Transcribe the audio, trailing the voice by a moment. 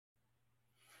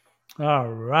All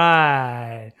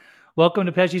right. Welcome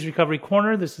to Pej's Recovery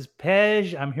Corner. This is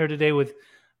Pej. I'm here today with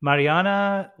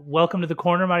Mariana. Welcome to the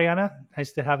corner, Mariana.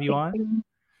 Nice to have you Thank on. you.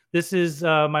 This is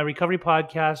my recovery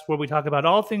podcast where we talk about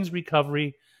all things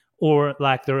recovery or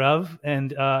lack thereof.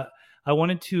 And I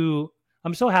wanted to.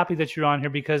 I'm so happy that you're on here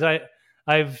because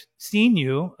I've seen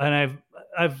you and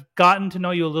I've gotten to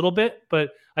know you a little bit,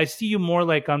 but I see you more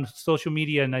like on social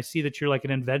media, and I see that you're like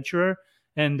an adventurer.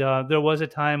 And there was a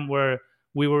time where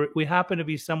we happened to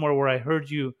be somewhere where I heard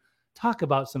you talk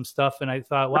about some stuff, and I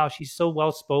thought, wow, she's so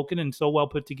well spoken and so well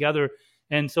put together.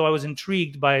 And so I was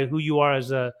intrigued by who you are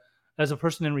as a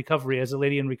person in recovery, as a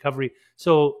lady in recovery.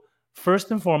 So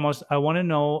first and foremost, I want to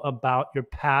know about your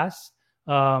past,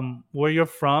 where you're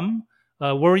from,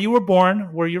 where you were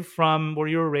born, where you're from, where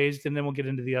you were raised, and then we'll get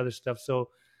into the other stuff. So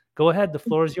go ahead. The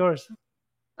floor is yours.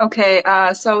 Okay,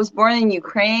 so I was born in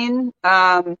Ukraine.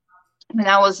 When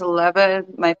I was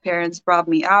 11, my parents brought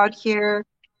me out here.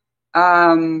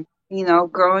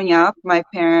 Growing up, my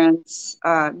parents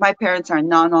are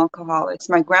non-alcoholics.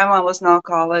 My grandma was an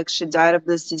alcoholic. She died of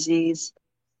this disease,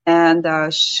 and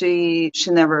she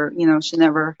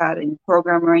never had any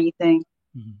program or anything.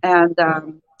 Mhm.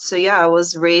 And so yeah, I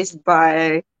was raised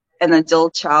by an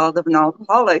adult child of an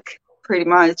alcoholic, pretty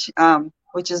much,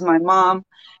 which is my mom.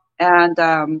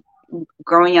 And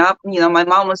growing up, my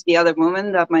mom was the other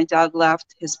woman that my dad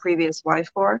left his previous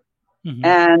wife for. Mhm.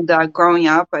 And growing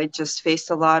up, I just faced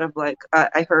a lot of like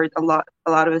I heard a lot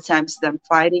of the times them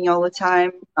fighting all the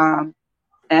time,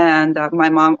 and my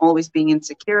mom always being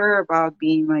insecure about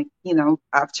being like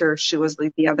after she was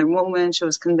like the other woman, she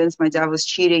was convinced my dad was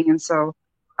cheating, and so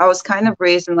I was kind of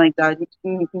raised in like that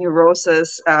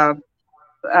neurosis.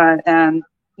 And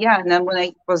yeah, and then when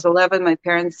I was 11, my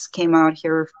parents came out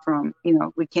here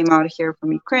we came out here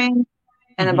from Ukraine.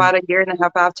 And Mhm. about a year and a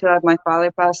half after that, my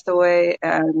father passed away,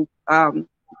 and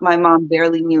my mom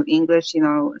barely knew English,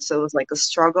 so it was like a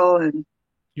struggle. And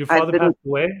Your I've father been passed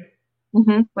away.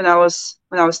 when I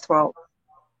was 12,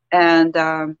 and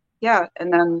yeah,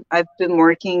 and then I've been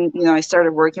working. I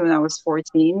started working when I was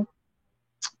 14, Did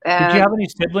you and have any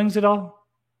siblings at all?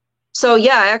 so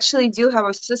yeah, I actually do have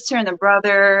a sister and a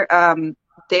brother.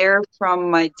 They're from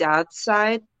my dad's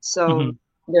side, so Mhm.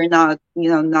 they're not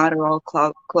at all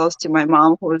close to my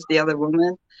mom, who was the other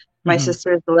woman. My Mhm.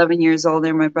 sister is 11 years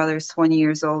older. My brother is 20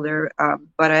 years older.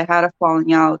 But I had a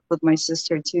falling out with my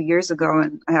sister 2 years ago,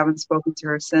 and I haven't spoken to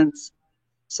her since.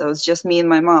 So it's just me and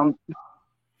my mom.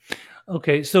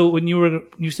 Okay, so when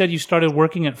you said you started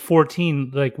working at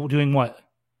 14, like doing what?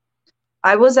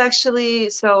 I was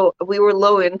actually, so we were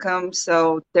low income.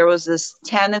 So there was this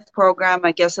TANF program.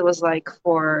 I guess it was like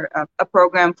for a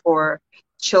program for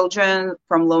children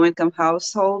from low income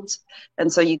households.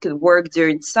 And so you could work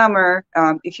during summer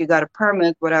if you got a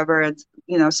permit, whatever. And,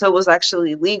 so it was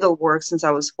actually legal work since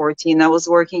I was 14. I was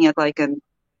working at like an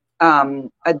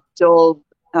adult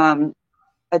um,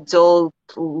 adult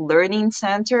learning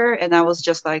center, and I was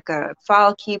just like a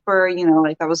file keeper,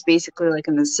 like I was basically like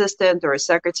an assistant or a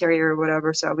secretary or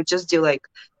whatever. So I would just do like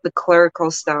the clerical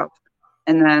stuff.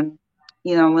 And then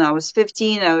when I was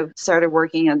 15, I started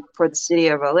working for the city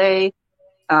of LA,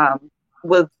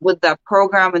 with that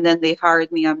program, and then they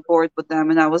hired me on board with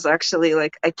them, and I was actually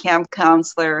like a camp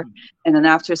counselor and an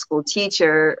after school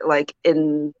teacher, like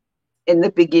in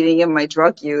the beginning of my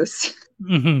drug use,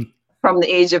 Mhm. from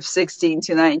the age of 16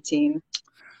 to 19.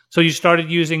 So you started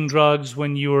using drugs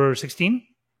when you were 16?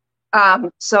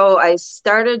 So I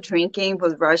started drinking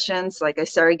with Russians. Like I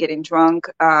started getting drunk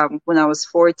when I was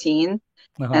 14.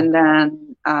 Uh-huh. And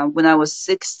then when I was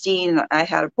 16, I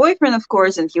had a boyfriend, of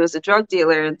course, and he was a drug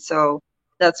dealer. And so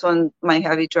that's when my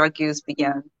heavy drug use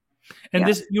began. And Yeah.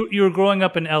 this you were growing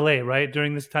up in LA, right?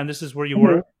 During this time, this is where you Mhm.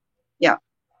 were, Yeah.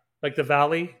 like the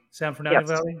Valley, San Fernando Yes.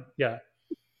 Valley. Yeah.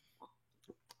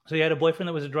 So you had a boyfriend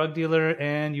that was a drug dealer,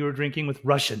 and you were drinking with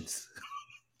Russians.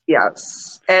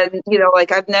 Yes. And,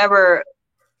 like I've never,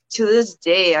 to this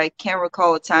day, I can't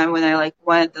recall a time when I like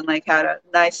went and like had a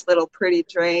nice little pretty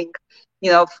drink.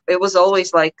 It was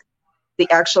always like the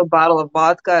actual bottle of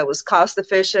vodka. It was cost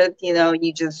efficient,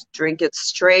 you just drink it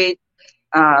straight.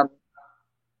 Um,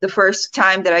 the first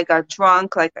time that I got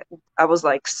drunk, like I was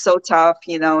like so tough,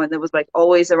 and it was like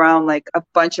always around like a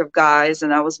bunch of guys,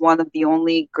 and I was one of the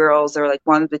only girls, or like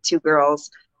one of the two girls.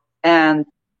 And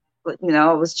it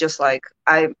was just like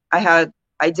I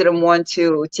didn't want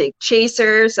to take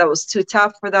chasers. I was too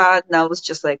tough for that, and I was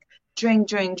just like drink,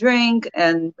 drink, drink,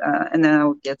 and then I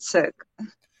would get sick.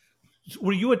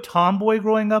 Were you a tomboy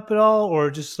growing up at all,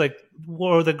 or just like,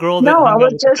 or the girl that No, I hung out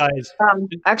was with the just guys?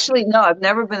 actually no, I've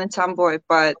never been a tomboy,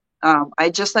 but I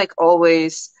just like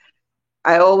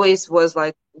I always was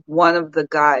like one of the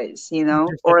guys, Just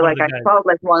like or one of like the I guys. felt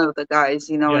like one of the guys,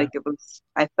 Yeah. like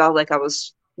I felt like I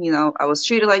was, I was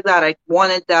treated like that. I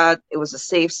wanted that. It was a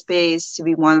safe space to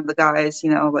be one of the guys,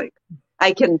 like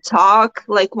I can talk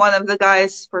like one of the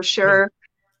guys for Yeah. sure.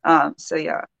 So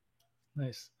yeah.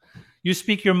 Nice. You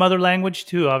speak your mother language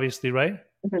too, obviously, right?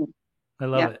 Mhm. I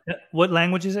love Yeah. it. What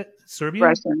language is it? Serbian?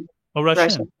 Russian, Oh, Russian.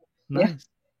 Russian. Yeah. Nice.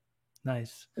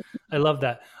 Nice. I love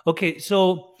that. Okay,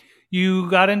 so you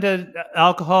got into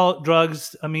alcohol,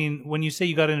 drugs. I mean, when you say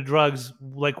you got into drugs,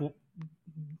 like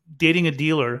dating a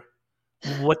dealer,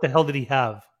 what the hell did he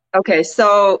have? Okay,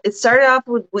 so it started off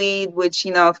with weed, which,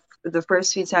 the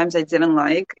first few times I didn't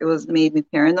like. It was made me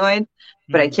paranoid,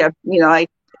 but I Hmm. kept,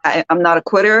 I'm not a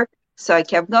quitter. So I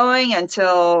kept going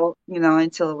until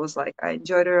it was like I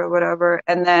enjoyed it or whatever.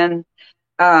 And then,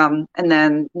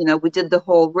 we did the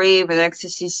whole rave and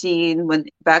ecstasy scene when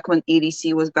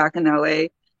EDC was back in LA,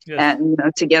 Yes. and,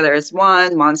 Together as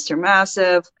One, Monster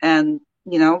Massive, and,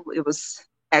 it was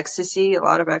ecstasy, a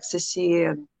lot of ecstasy,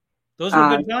 and, Those were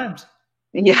uh, good times.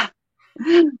 yeah.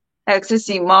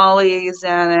 Ecstasy, Molly,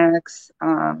 Xanax,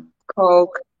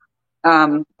 Coke.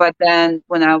 But then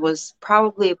when I was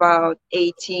probably about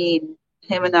 18,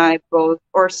 him and I both,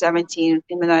 or 17,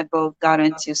 him and I both got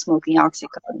into smoking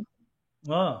Oxycontin.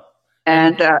 Oh.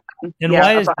 And And and yeah,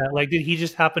 why is that? Like, did he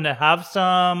just happen to have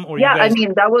some, or you yeah, I guys?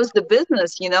 mean, that was the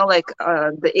business, like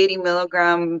the 80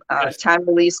 milligram Yes. time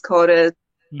release coated,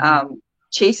 Hmm. um,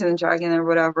 chasing the dragon or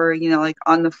whatever, like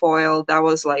on the foil. That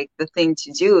was like the thing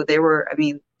to do. I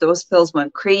mean, those pills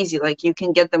went crazy. Like you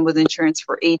can get them with insurance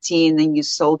for 18, then you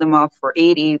sold them off for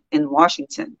 80 in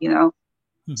Washington.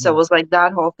 So it Hmm. was like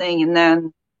that whole thing. And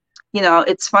then,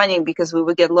 it's funny because we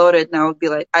would get loaded and I would be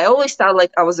like, I always thought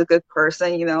like I was a good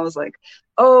person, I was like,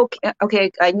 oh,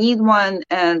 okay, I need one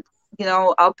and,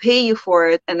 I'll pay you for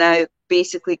it. And I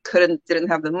basically didn't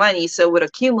have the money. So it would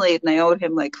accumulate and I owed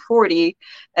him like 40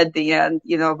 at the end,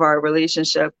 of our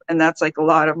relationship. And that's like a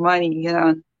lot of money.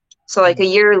 So like a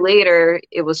year later,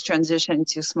 it was transitioned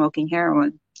to smoking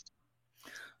heroin.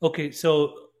 Okay,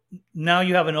 so now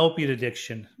you have an opiate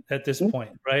addiction at this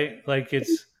point, right? Like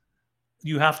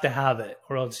you have to have it,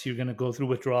 or else you're going to go through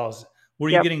withdrawals. Were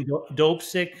you Yep. getting dope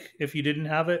sick if you didn't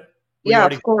have it? Were you Yeah,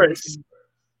 already of course. drinking?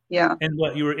 Yeah. And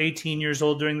what, you were 18 years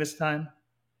old during this time?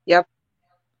 Yep.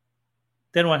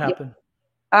 Then what Yep.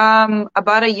 happened?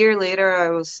 About a year later, I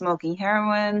was smoking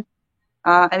heroin.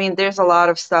 I mean, there's a lot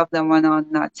of stuff that went on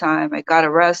in that time. I got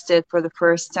arrested for the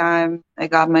first time. I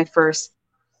got my first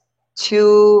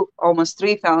two, almost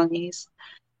three felonies.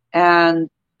 And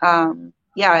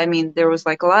yeah, I mean, there was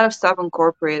like a lot of stuff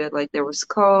incorporated. Like there was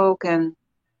coke and,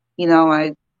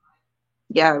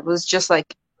 yeah, it was just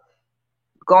like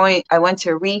I went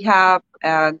to rehab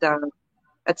and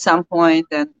at some point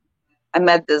and I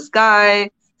met this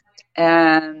guy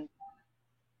and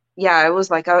yeah, it was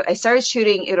like I started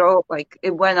shooting it all, like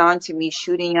it went on to me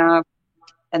shooting up.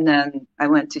 And then I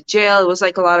went to jail. It was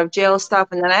like a lot of jail stuff.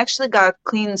 And then I actually got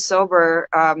clean and sober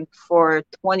for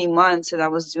 20 months and I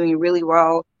was doing really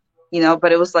well,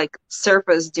 but it was like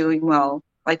surface doing well.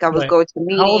 Like I would Right. go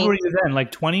to How old were meetings, you then?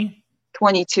 Like 20?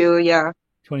 22, yeah.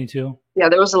 22? Yeah,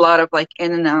 there was a lot of like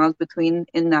in and out between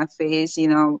in that phase.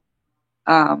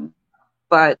 Um,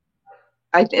 but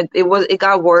it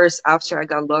got worse after I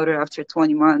got loaded after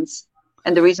 20 months.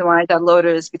 And the reason why I got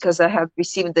loaded is because I have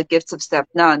received the gifts of step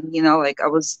none. Like I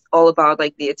was all about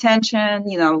like the attention,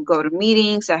 go to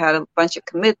meetings. I had a bunch of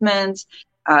commitments.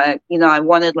 I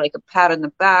wanted like a pat on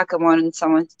the back. I wanted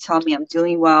someone to tell me I'm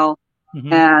doing well.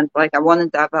 Hmm. And like I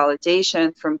wanted that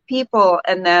validation from people.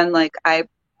 And then like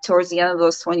towards the end of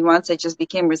those 20 months, I just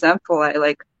became resentful.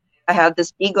 I had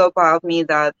this ego about me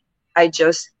that I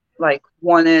just like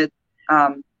wanted,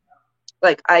 um,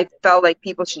 like I felt like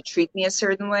people should treat me a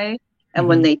certain way. And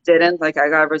when Hmm. they didn't, like I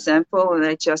got resentful and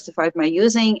I justified my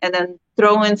using and then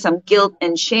throw in some guilt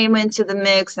and shame into the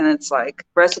mix. And it's like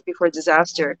recipe for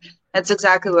disaster. That's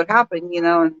exactly what happened.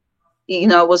 And,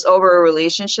 it was over a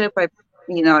relationship. I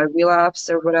relapsed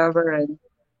or whatever. And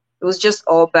it was just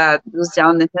all bad. It was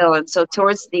down the hill. And so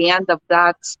towards the end of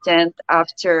that stint,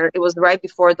 after it was right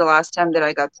before the last time that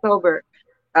I got sober,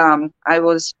 I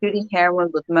was shooting heroin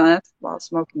with meth while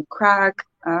smoking crack.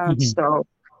 Hmm.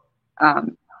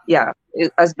 Um, yeah,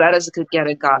 as bad as it could get,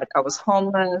 it got. I was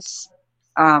homeless.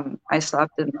 I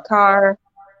slept in the car,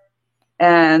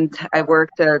 and I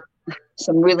worked at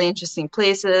some really interesting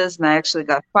places, and I actually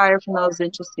got fired from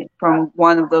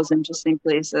one of those interesting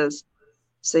places.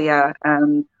 So yeah,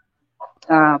 and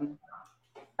um,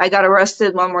 I got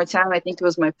arrested one more time. I think it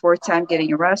was my fourth time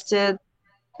getting arrested,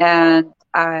 and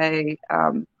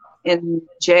in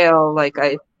jail, like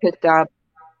I picked up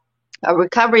a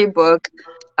recovery book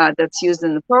that's used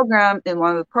in the program, in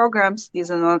one of the programs.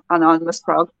 These are anonymous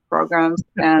programs,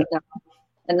 and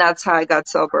that's how I got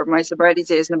sober. My sobriety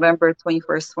date is November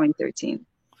 21st, 2013.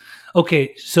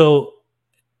 Okay, so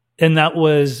and that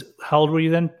was how old were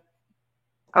you then?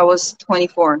 I was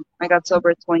 24. I got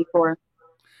sober at 24.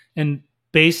 And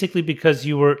basically because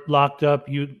you were locked up,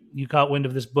 you got wind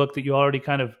of this book that you already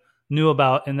kind of knew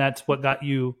about, and that's what got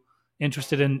you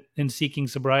interested in seeking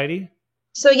sobriety.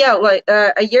 So yeah, like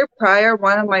a year prior,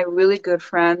 one of my really good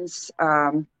friends,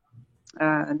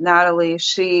 Natalie,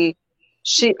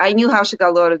 I knew how she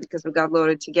got loaded because we got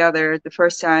loaded together. The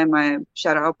first time I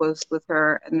shut up was with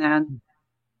her, and then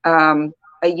um,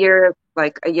 a year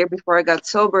before I got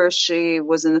sober, she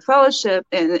was in the fellowship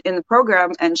in the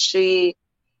program, and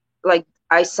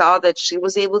I saw that she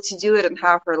was able to do it, and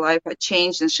how her life had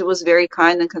changed, and she was very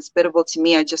kind and hospitable to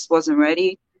me. I just wasn't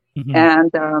ready, Mm-hmm.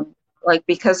 and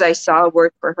because I saw it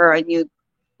work for her, I knew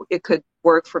it could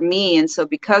work for me. And so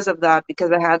because of that,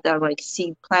 because I had that like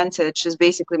seed planted, she's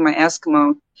basically my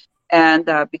Eskimo. And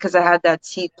because I had that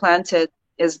seed planted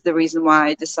is the reason why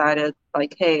I decided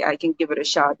like, hey, I can give it a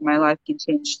shot. My life can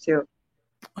change too.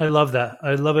 I love that.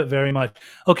 I love it very much.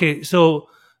 Okay, so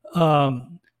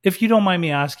if you don't mind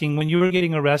me asking, when you were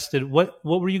getting arrested, what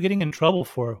were you getting in trouble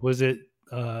for? Was it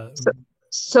So,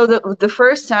 so the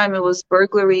first time it was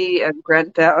burglary and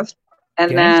grand theft.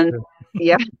 And then, gangster?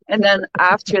 yeah. And then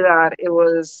after that, it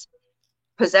was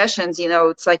possessions.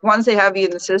 It's like once they have you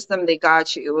in the system, they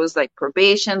got you. It was like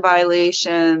probation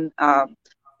violation.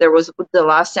 There was the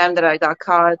last time that I got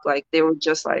caught, like they were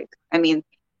just like, I mean,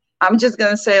 I'm just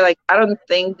gonna say like I don't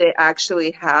think they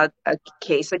actually had a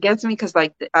case against me because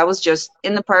like I was just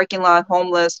in the parking lot,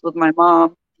 homeless with my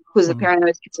mom, who's a Mhm.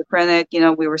 paranoid schizophrenic.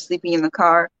 We were sleeping in the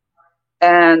car,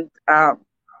 and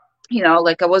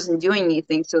like I wasn't doing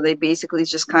anything, so they basically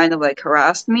just kind of like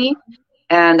harassed me,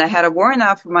 and I had a warrant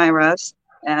out for my arrest,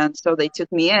 and so they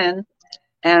took me in,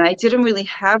 and I didn't really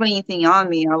have anything on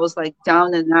me. I was like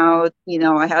down and out.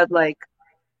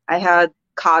 I had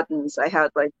cottons. I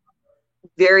had like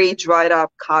very dried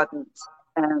up cottons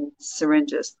and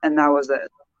syringes, and that was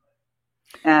it.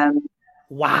 And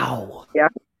Wow. yeah,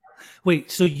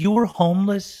 Wait, so you were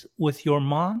homeless with your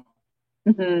mom?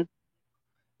 hmm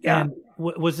yeah, And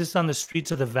was this on the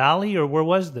streets of the valley, or where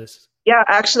was this? yeah.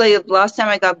 Actually, last time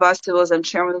I got busted was on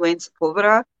Sherman Way in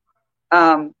Sepulveda.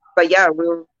 But yeah, we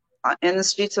were in the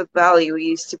streets of Valley. We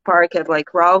used to park at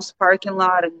like Ralph's parking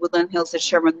lot in Woodland Hills at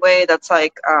Sherman Way. That's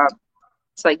like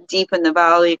it's like deep in the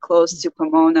valley, close to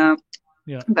Pomona,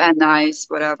 Yeah. Van Nuys,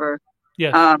 whatever.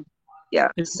 Yes. Um, yeah.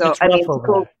 So It's I rough mean, over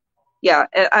there. yeah.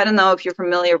 I don't know if you're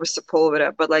familiar with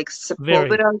Sepulveda, but like Very.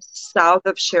 Sepulveda south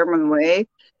of Sherman Way,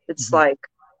 it's Mhm. like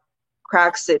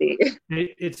crack city.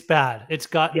 It's bad. It's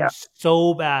gotten Yeah.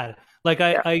 so bad. Like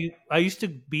Yeah. I used to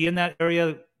be in that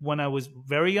area when I was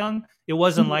very young. It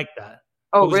wasn't Mhm. like that. It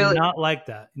Oh, was really? not like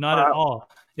that. Not at Wow. all.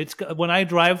 When I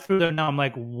drive through there now, I'm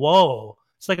like, whoa!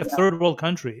 It's like a Yeah. third world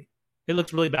country. It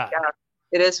looks really bad. Yeah.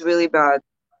 It is really bad.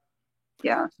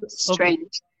 Yeah. It's Okay,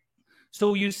 strange.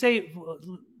 so you say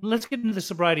let's get into the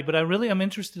sobriety, but I'm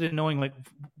interested in knowing like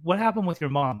what happened with your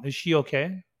mom. Is she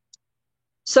okay?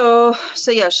 So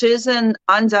yeah, she's an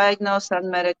undiagnosed,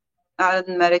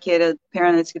 unmedicated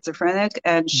paranoid schizophrenic,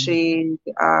 and Hmm.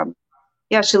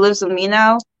 yeah, she lives with me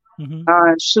now. Hmm.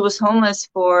 She was homeless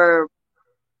for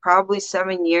probably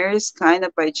 7 years, kind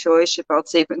of by choice. She felt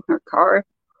safe in her car.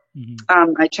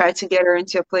 Hmm. I tried to get her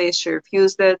into a place, she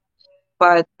refused it,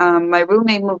 but my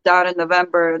roommate moved out in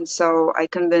November, and so I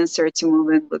convinced her to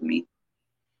move in with me.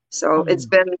 So it's Hmm.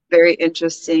 been very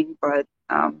interesting, but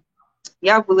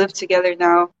yeah, we live together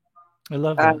now. I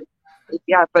love Uh, that.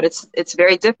 yeah, but it's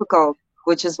very difficult,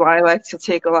 which is why I like to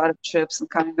take a lot of trips and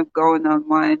kind of go and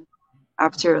unwind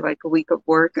after like a week of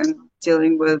work and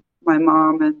dealing with my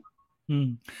mom and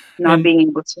Hmm. not And being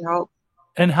able to help.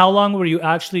 And how long were you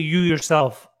actually you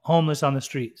yourself homeless on the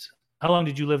streets? How long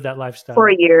did you live that For a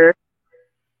lifestyle? year.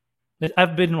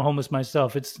 I've been homeless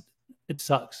myself. It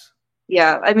sucks.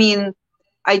 Yeah, I mean,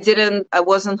 I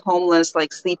wasn't homeless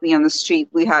like sleeping on the street.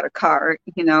 We had a car,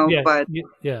 Yeah, but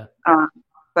yeah. uh,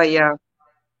 yeah,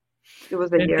 it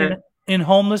was a And year. in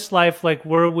homeless life, like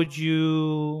where would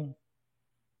you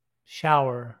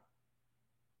shower?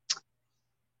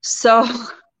 So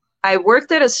I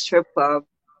worked at a strip club,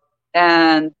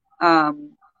 and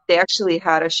they actually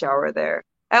had a shower there.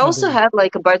 I No, also had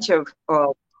like a bunch of,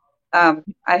 well,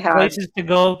 I had, places to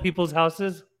go, people's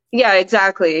houses. yeah,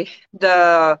 exactly.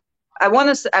 I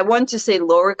want to say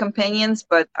lower companions,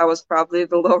 but I was probably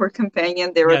the lower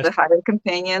companion. They were Yes, the higher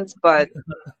companions, but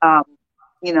um,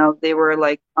 they were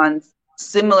like on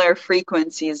similar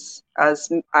frequencies as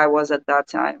I was at that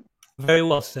time. Very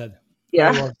well said.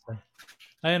 Very Yeah. well said.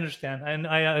 I understand, and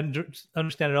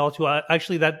understand it all too.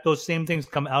 Actually, that those same things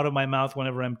come out of my mouth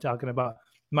whenever I'm talking about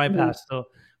my Mhm. past. So,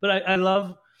 but I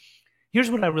love. Here's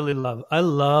what I really love. I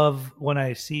love when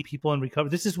I see people in recovery.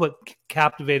 This is what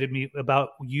captivated me about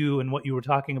you and what you were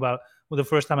talking about. Well, the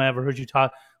first time I ever heard you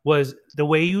talk was the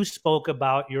way you spoke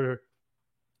about your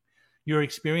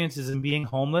experiences in being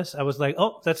homeless. I was like,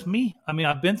 oh, that's me. I mean,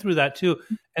 I've been through that too.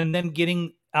 And then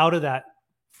getting out of that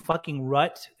fucking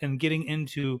rut and getting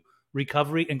into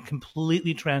recovery and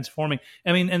completely transforming.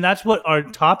 I mean, and that's what our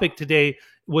topic today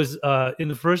was in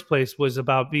the first place, was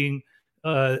about being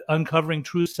uncovering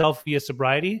true self via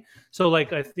sobriety. So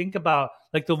like I think about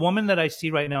like the woman that I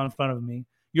see right now in front of me.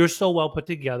 You're so well put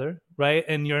together, right?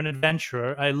 And you're an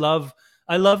adventurer. I love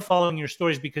following your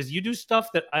stories because you do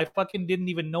stuff that I fucking didn't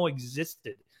even know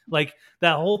existed. Like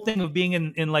that whole thing of being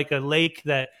in like a lake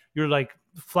that you're like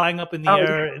flying up in the Oh,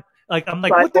 air. Like I'm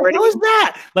like, what the hell is blackboarding.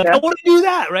 that? Like I Yeah. want to do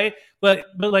that, right? But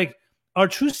like our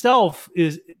true self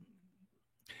is,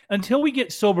 until we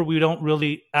get sober, we don't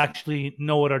really actually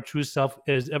know what our true self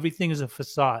is. Everything is a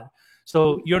facade.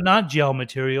 So you're not jail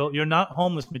material. You're not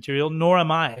homeless material, nor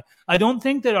am I. I don't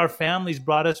think that our families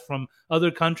brought us from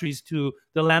other countries to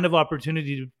the land of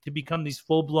opportunity to become these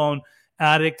full blown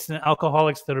addicts and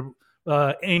alcoholics that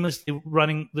are aimlessly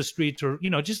running the streets, or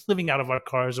just living out of our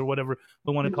cars or whatever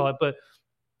we want to call Mhm. it.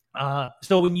 But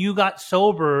so when you got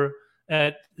sober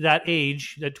at that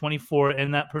age, at 24,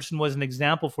 and that person was an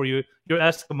example for you, you're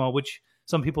Eskimo, which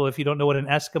some people, if you don't know what an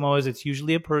Eskimo is, it's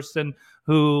usually a person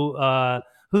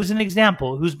who's an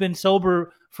example, who's been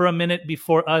sober for a minute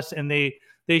before us, and they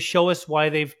show us why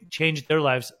they've changed their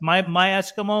lives. My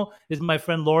Eskimo is my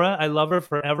friend Laura. I love her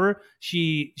forever.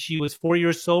 She was 4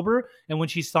 years sober, and when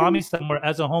she saw me somewhere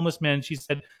as a homeless man, she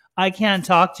said, "I can't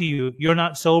talk to you. You're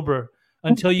not sober.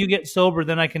 Until you get sober,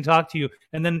 then I can talk to you."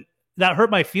 And then that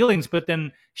hurt my feelings, but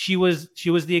then she was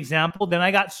the example. Then I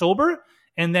got sober,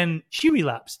 and then she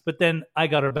relapsed, but then I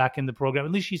got her back in the program.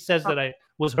 At least she says Oh, that I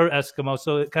was her Eskimo,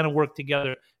 so it kind of worked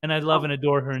together. And I love oh. and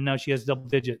adore her, and now she has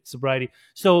double-digit sobriety.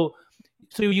 So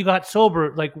you got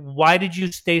sober. Like, why did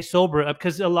you stay sober?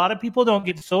 Because a lot of people don't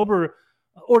get sober,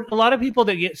 or a lot of people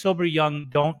that get sober young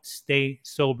don't stay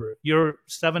sober. You're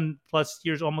 7+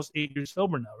 years, almost 8 years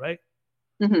sober now, right?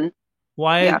 Hmm.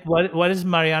 Why Yeah. why does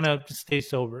Mariana stay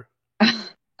sober?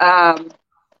 Um,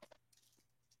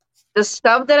 the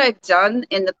stuff that I've done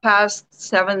in the past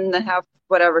 7.5,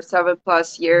 whatever,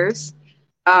 7+ years,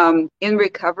 in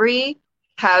recovery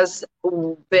has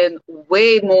been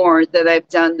way more than I've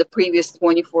done the previous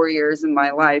 24 years in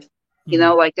my life.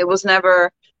 Mm-hmm. Like it was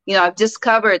never, I've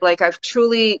discovered, like I've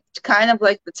truly kind of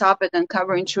like the topic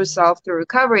uncovering true self through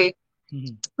recovery.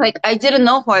 Mm-hmm. Like I didn't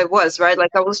know who I was, right?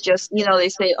 Like I was just, they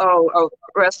say, oh,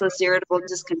 restless, irritable,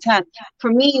 discontent.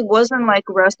 For me, it wasn't like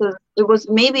restless. It was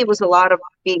a lot of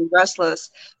being restless,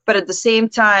 but at the same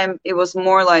time, it was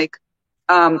more like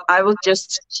I was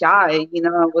just shy.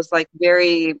 I was like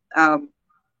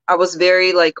I was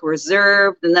very like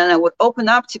reserved, and then I would open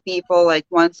up to people like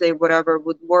once they whatever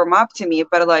would warm up to me,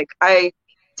 but like I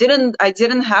didn't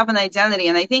have an identity,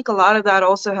 and I think a lot of that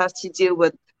also has to do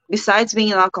with, besides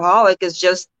being an alcoholic, is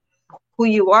just who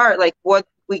you are, like what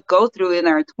we go through in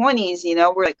our 20s.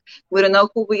 We're like, we don't know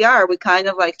who we are. We kind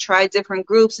of like try different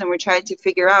groups, and we're trying to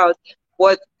figure out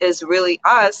what is really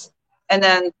us. And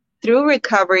then through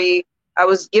recovery, I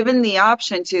was given the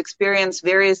option to experience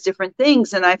various different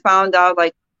things, and I found out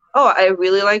like, oh, I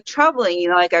really like traveling.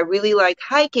 Like I really like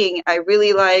hiking. I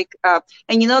really like,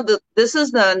 and this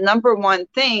is the number one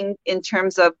thing in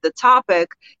terms of the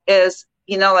topic is,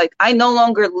 like I no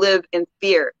longer live in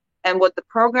fear. And what the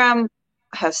program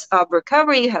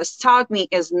recovery has taught me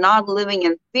is not living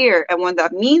in fear. And what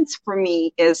that means for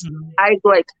me is I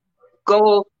like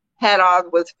go head on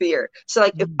with fear. So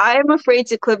like if Mm-hmm. I am afraid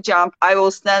to cliff jump, I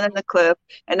will stand in the cliff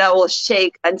and I will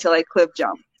shake until I cliff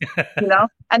jump.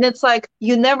 And it's like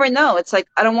you never know. It's like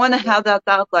I don't want to have that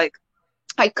thought like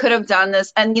I could have done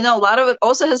this. And, a lot of it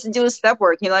also has to do with step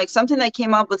work. Like something that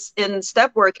came up with in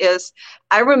step work is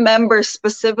I remember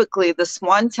specifically this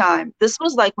one time. This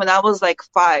was like when I was like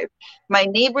 5. My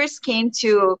neighbors came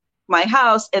to my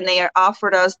house and they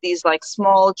offered us these like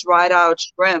small dried out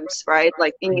shrimps, right?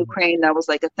 Like in Ukraine, that was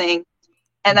like a thing.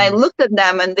 And I Mm-hmm. looked at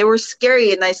them and they were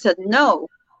scary and I said no.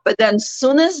 But then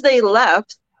soon as they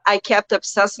left, I kept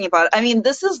obsessing about it. I mean,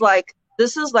 this is like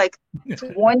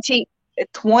 20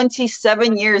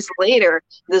 27 years later,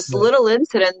 this Right. little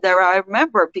incident that I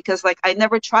remember because like I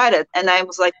never tried it. And I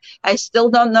was like, I still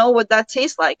don't know what that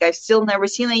tastes like. I've still never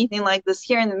seen anything like this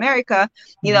here in America,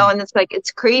 Mm-hmm. and it's like,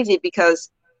 it's crazy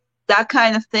because that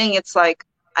kind of thing, it's like,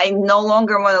 I no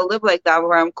longer want to live like that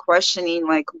where I'm questioning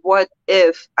like what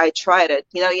if I tried it?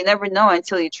 You know, you never know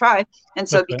until you try. And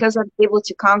so That's right. because I'm able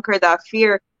to conquer that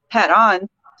fear head on,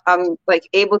 I'm like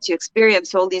able to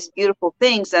experience all these beautiful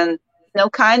things. And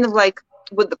kind of like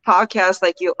with the podcast,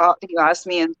 like you asked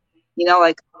me, and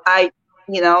like I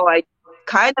I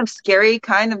kind of scary,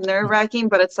 kind of nerve-wracking,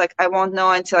 but it's like I won't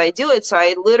know until I do it. So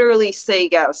I literally say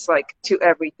yes, like to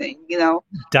everything,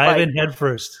 Dive like in head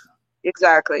first.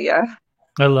 exactly, yeah.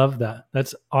 I love that.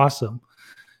 That's awesome.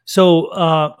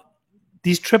 So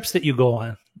these trips that you go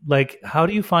on, like how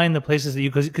do you find the places that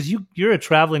because you're a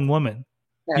traveling woman.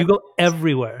 Yeah. You go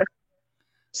everywhere.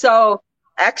 So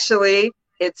actually,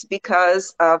 it's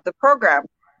because of the program.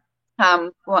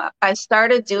 Well, I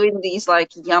started doing these like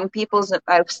young people's.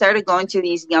 I started going to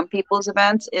these young people's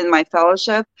events in my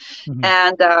fellowship, Hmm.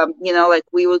 and like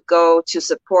we would go to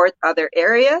support other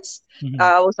areas. Hmm.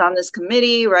 I was on this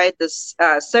committee, right? This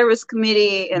service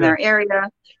committee in Yeah. our area,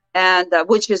 and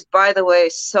which is, by the way,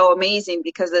 so amazing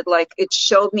because it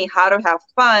showed me how to have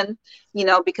fun.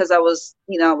 Because I was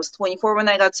 24 when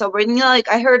I got sober, and like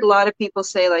I heard a lot of people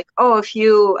say like, oh, if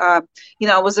you, I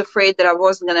was afraid that I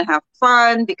wasn't gonna have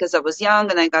fun because I was young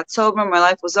and I got sober, my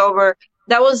life was over.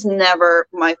 That was never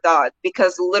my thought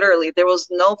because literally there was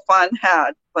no fun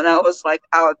had when I was like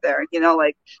out there,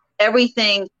 like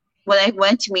everything. When I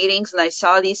went to meetings and I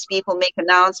saw these people make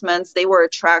announcements, they were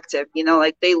attractive,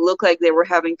 like they looked like they were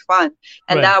having fun.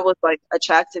 And Right. that was like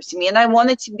attractive to me. And I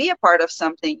wanted to be a part of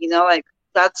something, like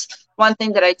that's one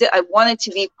thing that I did. I wanted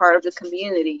to be part of the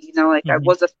community, like I Hmm.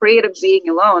 was afraid of being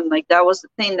alone. Like that was the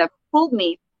thing that pulled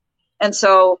me. And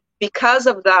so because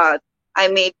of that, I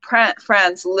made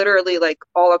friends literally like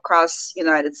all across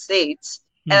United States.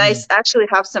 And Hmm. actually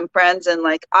have some friends in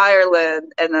like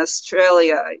Ireland and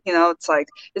Australia. It's like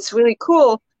it's really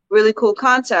cool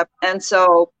concept. And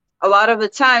so a lot of the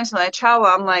times when I travel,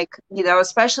 I'm like,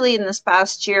 especially in this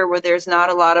past year where there's not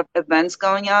a lot of events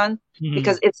going on, Hmm.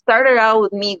 because it started out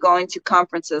with me going to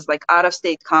conferences, like out of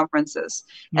state conferences,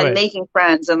 and Right. making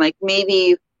friends and like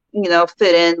maybe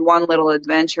fit in one little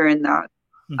adventure in that.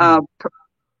 Hmm. Uh,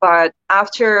 but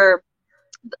after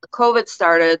COVID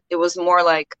started, it was more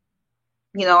like,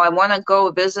 I want to go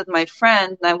visit my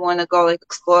friend and I want to go like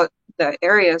explore the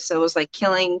area. So it was like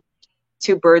killing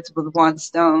two birds with one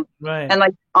stone. Right. And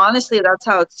like honestly, that's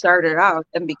how it started out.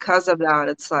 And because of that,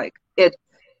 it's like it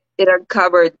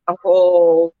uncovered a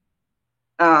whole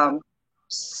um,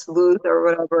 sleuth or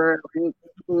whatever,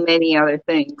 many other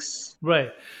things.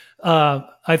 Right.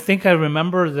 I think I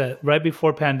remember that right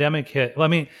before pandemic hit. Well, I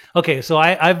mean, okay, so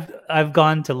I've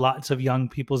gone to lots of young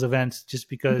people's events just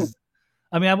because.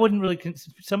 I mean, I wouldn't really.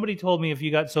 Somebody told me if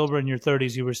you got sober in your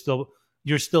 30s,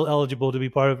 you're still eligible to be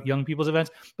part of young people's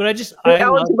events. But You're I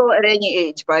love eligible at any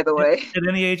age, by the way. at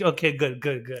any age. Okay, good,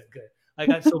 good, good, good. I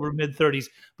got sober mid 30s,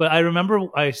 but I remember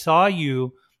I saw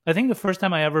you. I think the first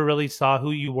time I ever really saw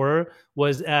who you were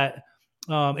was at.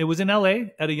 It was in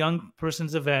LA at a young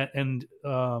person's event, and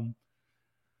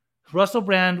Russell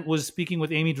Brand was speaking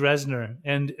with Amy Dresner,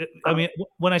 and I mean,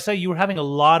 when I saw you were having a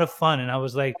lot of fun, and I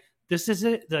was like, "This is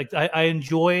it." Like, I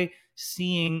enjoy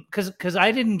seeing because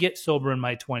I didn't get sober in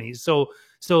my 20s,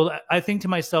 so I think to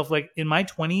myself, like in my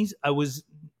 20s, I was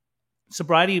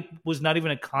sobriety was not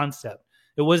even a concept.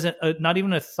 It wasn't not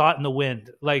even a thought in the wind.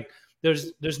 Like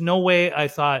there's no way I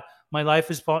thought my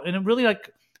life is fall, and it really like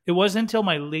it wasn't until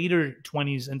my later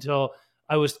 20s until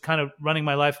I was kind of running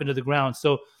my life into the ground.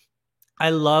 So I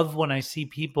love when I see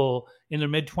people in their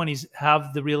mid 20s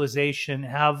have the realization,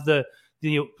 have the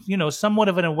somewhat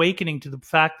of an awakening to the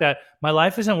fact that my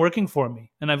life isn't working for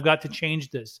me and I've got to change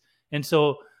this. And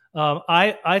so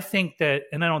I think that,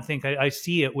 and I don't think I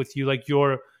see it with you. Like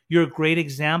you're a great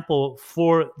example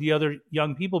for the other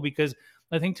young people because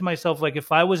I think to myself, like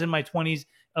if I was in my 20s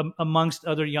amongst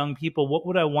other young people, what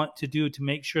would I want to do to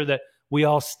make sure that we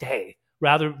all stay?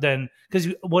 Rather than because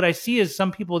what I see is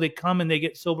some people they come and they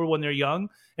get sober when they're young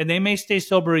and they may stay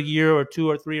sober a year or two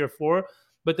or three or four,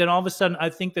 but then all of a sudden I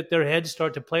think that their heads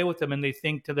start to play with them and they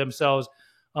think to themselves,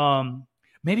 um,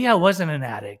 maybe I wasn't an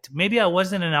addict, maybe I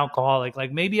wasn't an alcoholic,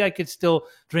 like maybe I could still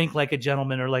drink like a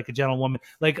gentleman or like a gentlewoman,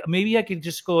 like maybe I could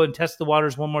just go and test the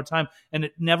waters one more time. And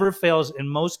it never fails in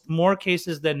most more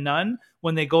cases than none.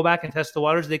 When they go back and test the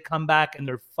waters, they come back and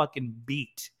they're fucking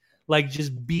beat, like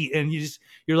just beat, and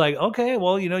you're like, okay,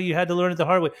 well, you had to learn it the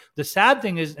hard way. The sad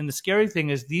thing is, and the scary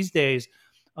thing is, these days,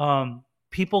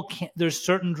 people can't. There's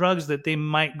certain drugs that they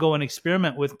might go and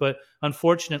experiment with, but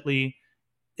unfortunately,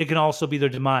 it can also be their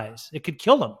demise. It could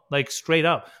kill them, like straight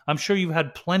up. I'm sure you've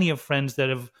had plenty of friends that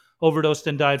have overdosed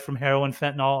and died from heroin,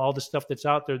 fentanyl, all the stuff that's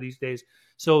out there these days.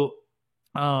 So,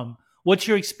 um, what's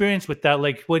your experience with that?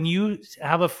 Like when you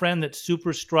have a friend that's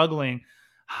super struggling,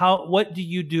 what do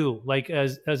you do? Like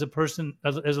as a person,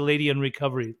 as a lady in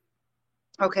recovery?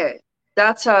 Okay,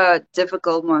 that's a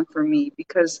difficult one for me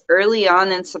because early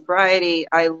on in sobriety,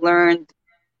 I learned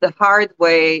the hard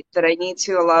way that I need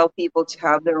to allow people to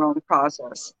have their own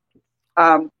process.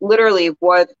 Literally,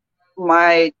 what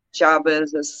my job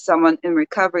is as someone in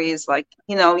recovery is like,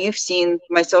 you've seen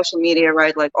my social media,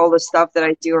 right? Like all the stuff that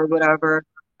I do or whatever.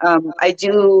 I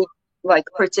do like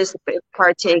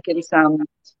partake in some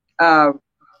uh,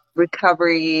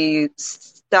 recovery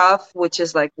stuff, which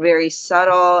is like very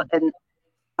subtle and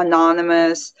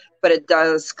anonymous, but it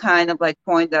does kind of like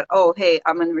point that, oh, hey,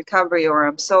 I'm in recovery or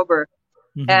I'm sober.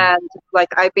 Hmm. And like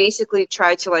I basically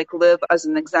try to like live as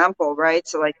an example, right?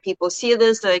 So like people see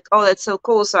this, like, oh, that's so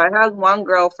cool. So I had one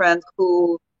girlfriend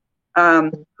who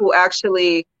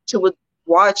actually she would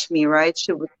watch me, right?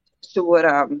 She would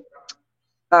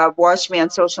watch me on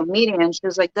social media, and she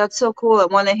was like, that's so cool. I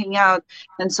want to hang out.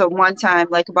 And so one time,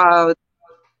 like about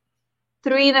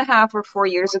 3.5 or 4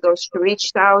 years ago, she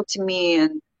reached out to me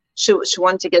and she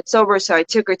wanted to get sober. So I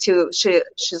took her to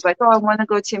she's like, oh, I want to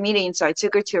go to a meeting. So I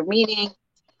took her to a meeting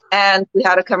and we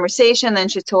had a conversation.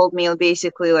 And she told me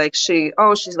basically like she's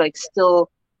like still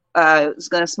is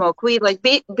gonna smoke weed. Like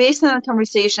based on the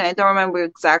conversation, I don't remember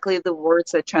exactly the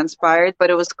words that transpired, but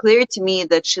it was clear to me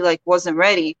that she like wasn't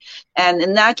ready. And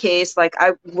in that case, like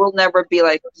I will never be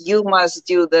like, you must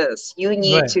do this, you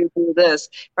need Right. to do this,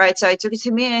 right? So I took it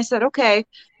to me and I said, okay,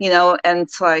 and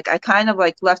it's like I kind of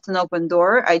like left an open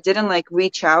door. I didn't like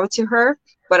reach out to her,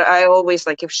 but I always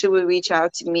like if she would reach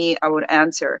out to me, I would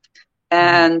answer. Hmm.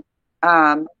 And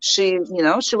she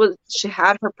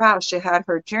had her path, she had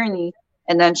her journey,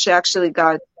 and then she actually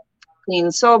got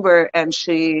clean sober, and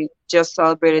she just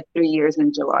celebrated 3 years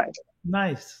in July.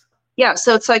 Nice. Yeah,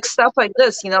 so it's like stuff like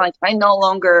this, like I no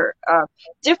longer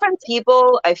different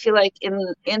people. I feel like in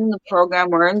the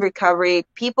program or in recovery,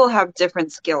 people have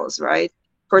different skills, right?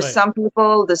 For Right. some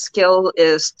people, the skill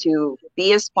is to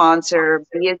be a sponsor,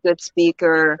 be a good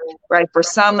speaker, right? For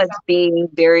some, it's being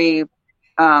very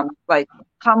like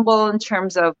humble in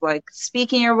terms of like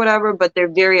speaking or whatever, but they're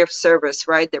very of service,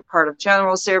 right? They're part of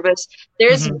general service.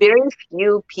 There's Hmm. very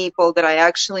few people that I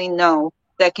actually know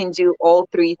that can do all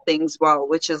three things well,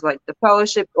 which is like the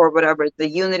fellowship or whatever, the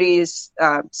unities,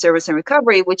 service and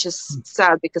recovery, which is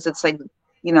sad because it's like,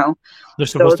 you know, They're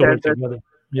supposed those to are work the together.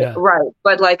 Yeah. right.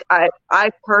 But like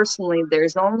I personally,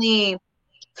 there's only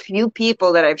few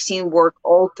people that I've seen work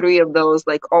all three of those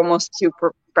like almost to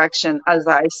perfection as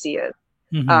I see it.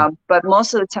 Hmm. But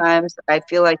most of the times, I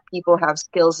feel like people have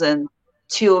skills in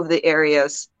two of the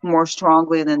areas more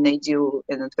strongly than they do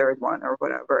in the third one or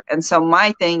whatever. And so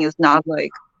my thing is not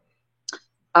like,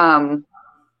 um,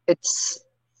 it's,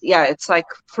 yeah, it's like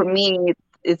for me,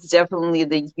 it's definitely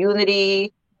the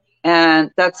unity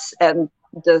and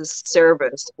the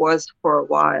service was for a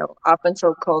while up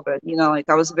until COVID. Like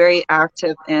I was very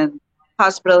active in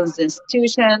hospitals and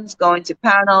institutions, going to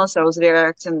panels. I was very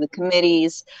active in the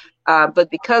committees. But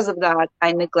because of that,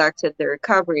 I neglected the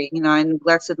recovery. I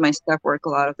neglected my step work a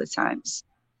lot of the times.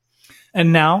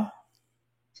 And now,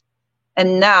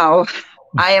 And now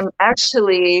I am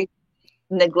actually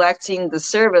neglecting the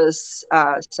service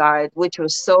side, which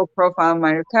was so profound in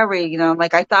my recovery.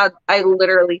 Like I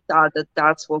literally thought that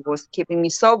that's what was keeping me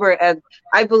sober. And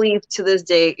I believe to this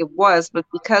day it was, but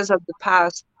because of the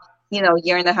past,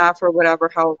 year and a half or whatever,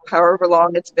 however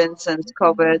long it's been since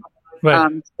COVID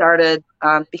right. started,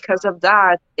 because of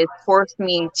that, it forced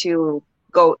me to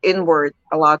go inward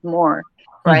a lot more.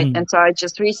 Right. Hmm. And so I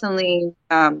just recently,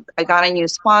 I got a new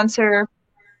sponsor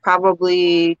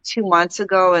probably 2 months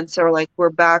ago, and so like we're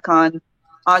back onto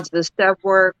the step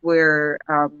work. We're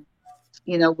going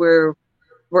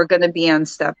to be on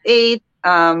step 8,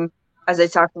 as I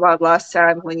talked about last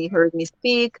time when you heard me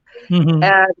speak. Hmm.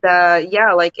 And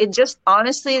yeah, like it just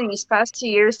honestly these past 2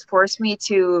 years forced me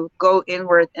to go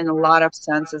inward in a lot of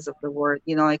senses of the word.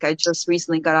 Like I just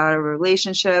recently got out of a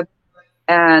relationship,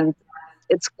 and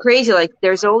it's crazy, like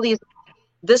there's all these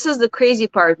this is the crazy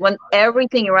part when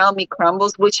everything around me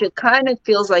crumbles, which it kind of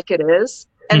feels like it is.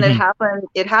 And Hmm.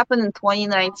 it happened in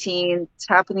 2019. It's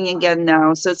happening again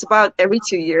now. So it's about every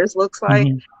 2 years, looks like.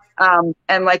 Hmm.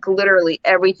 And like literally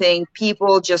everything,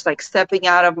 people just like stepping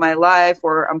out of my life,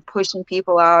 or I'm pushing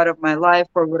people out of my life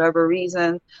for whatever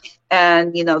reason.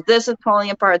 And, this is falling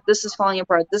apart. This is falling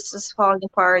apart. This is falling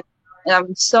apart. And I'm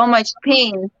in so much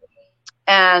pain.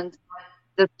 And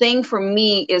the thing for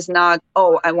me is not,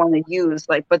 oh, I want to use,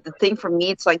 like, but the thing for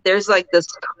me, it's like there's like this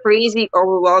crazy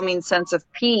overwhelming sense of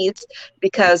peace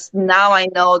because now I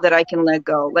know that I can let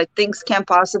go. Like things can't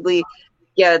possibly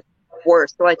get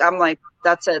worse. Like I'm like,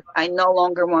 that's it. I no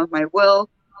longer want my will.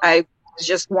 I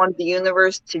just want the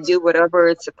universe to do whatever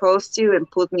it's supposed to and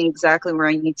put me exactly where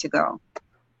I need to go.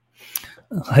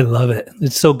 I love it.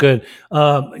 It's so good.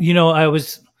 I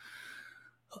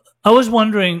was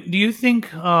wondering, do you think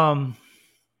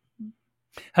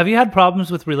have you had problems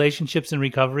with relationships in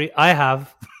recovery? I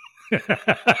have.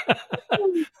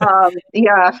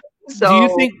 Yeah.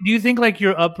 So Do you think like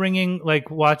your upbringing, like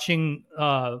watching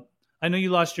I know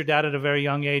you lost your dad at a very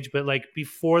young age, but like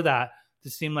before that,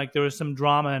 it seemed like there was some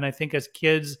drama. And I think as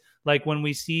kids, like when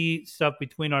we see stuff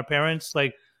between our parents,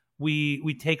 like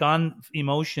we take on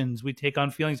emotions, we take on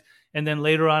feelings, and then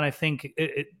later on, I think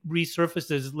it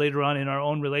resurfaces later on in our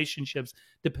own relationships,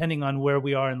 depending on where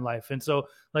we are in life. And so,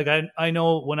 like I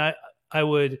know when I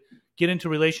would get into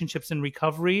relationships in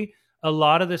recovery, a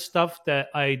lot of the stuff that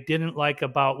I didn't like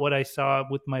about what I saw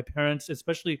with my parents,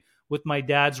 especially with my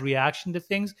dad's reaction to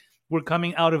things, were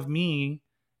coming out of me,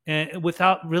 and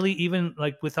without really even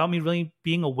like without me really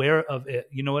being aware of it.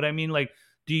 You know what I mean? Like,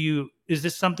 is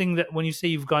this something that when you say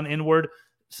you've gone inward,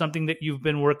 something that you've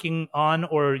been working on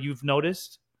or you've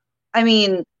noticed? I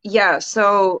mean, yeah.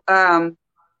 So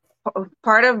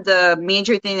part of the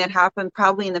major thing that happened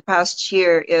probably in the past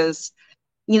year is,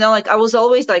 like I was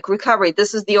always like recovery.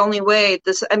 This is the only way.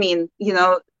 I mean,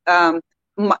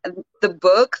 my, the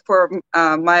book for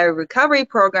my recovery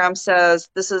program says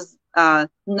this is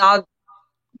not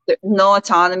no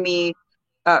autonomy.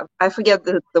 I forget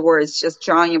the words, just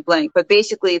drawing a blank, but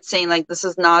basically it's saying like this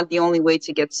is not the only way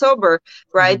to get sober,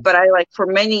 right? Mhm. But I like for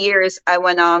many years I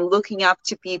went on looking up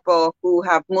to people who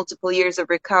have multiple years of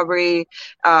recovery.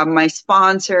 My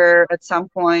sponsor at some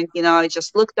point, I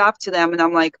just looked up to them and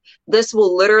I'm like, this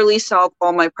will literally solve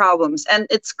all my problems. And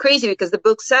it's crazy because the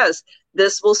book says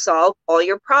this will solve all your All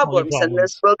your problems. And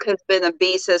this problems. book has been a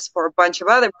basis for a bunch of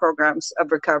other programs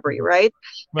of recovery, Mhm. right?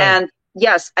 Right. And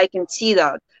yes, I can see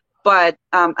that, but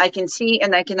I can see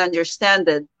and I can understand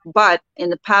it. But in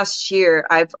the past year,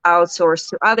 I've outsourced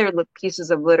to other pieces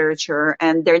of literature,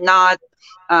 and they're not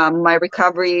my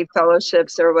recovery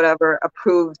fellowships or whatever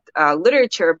approved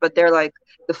literature, but they're like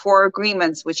the Four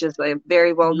Agreements, which is a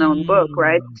very well-known book,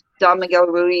 right? Mm. Don Miguel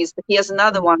Ruiz. He has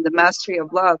another one, The Mastery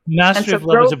of Love. And Mastery so of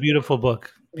Love is a beautiful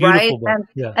book. right, Beautiful book. and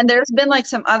Yeah. there's been like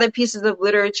some other pieces of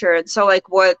literature, and so like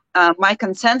what my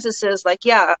consensus is like,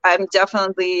 yeah, I'm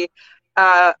definitely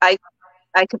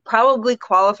I could probably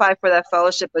qualify for that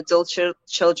fellowship, adult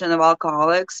children of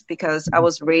alcoholics, because I Mhm.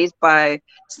 was raised by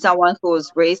someone who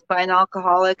was raised by an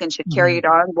alcoholic and she Mhm. carried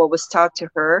on what was taught to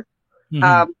her.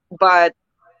 Mhm. But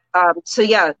so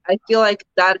yeah, I feel like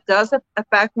that does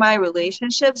affect my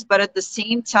relationships, but at the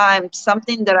same time,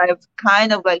 something that I've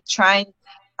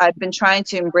been trying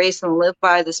to embrace and live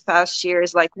by this past year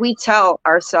is like we tell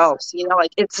ourselves,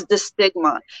 like it's the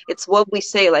stigma. It's what we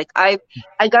say. Like I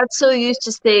got so used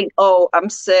to saying, "Oh, I'm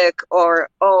sick," or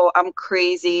 "Oh, I'm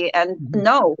crazy," and Mhm.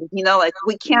 no, like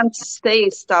we can't say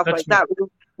stuff That's like right. that.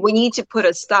 We need to put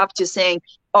a stop to saying,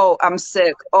 "Oh, I'm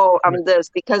sick," "Oh, Right. I'm this,"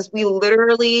 because we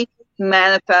literally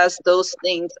manifest those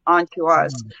things onto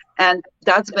us. Mm. And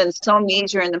that's been so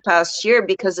major in the past year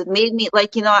because it made me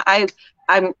like,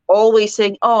 I'm always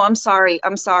saying, "Oh, I'm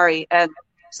sorry." And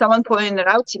someone pointed it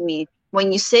out to me.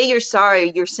 When you say you're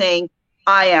sorry, you're saying,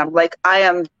 I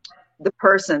am the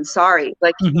person sorry.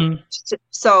 Like, Mhm.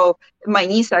 so my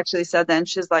niece actually said that, and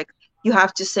she's like, you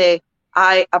have to say,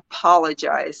 I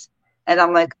apologize. And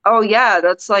I'm like, oh yeah,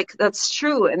 that's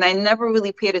true. And I never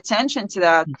really paid attention to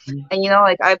that. Mhm. And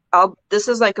like this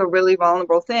is like a really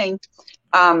vulnerable thing.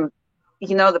 Um,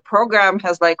 the program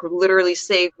has like literally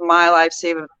saved my life,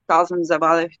 saved thousands of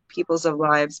other people's of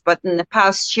lives. But in the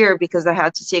past year, because I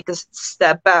had to take a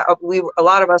step back, a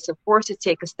lot of us are forced to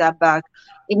take a step back.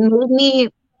 It made me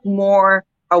more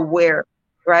aware,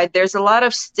 right? There's a lot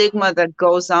of stigma that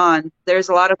goes on. There's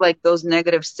a lot of like those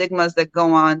negative stigmas that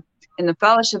go on in the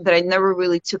fellowship that I never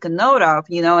really took a note of,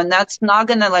 and that's not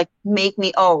gonna like make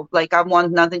me, oh, like I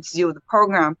want nothing to do with the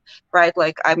program, right?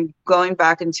 Like I'm going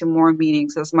back into more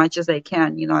meetings as much as I can.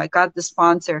 I got the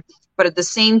sponsor, but at the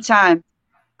same time,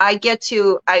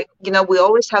 we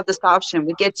always have this option.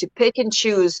 We get to pick and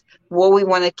choose what we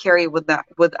want to carry with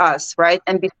us, right?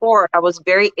 And before I was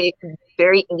very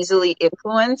easily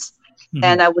influenced,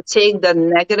 and Mhm. I would take the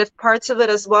negative parts of it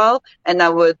as well, and I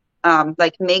would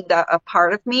like make that a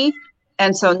part of me.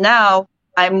 And so now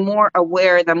I'm more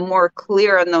aware and I'm more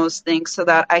clear on those things so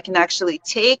that I can actually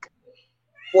take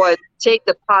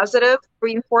the positive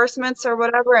reinforcements or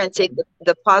whatever and take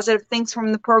the positive things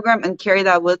from the program and carry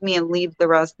that with me and leave the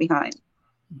rest behind.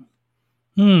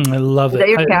 I love Is it. that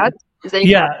your cat? Is that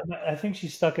your cat? Yeah, I think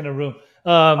she's stuck in a room.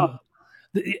 Oh,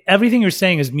 everything you're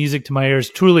saying is music to my ears.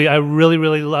 Truly, I really,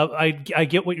 really love. I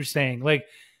get what you're saying. Like,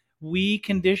 we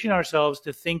condition ourselves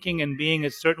to thinking and being a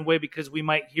certain way because we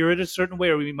might hear it a certain way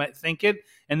or we might think it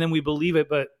and then we believe it.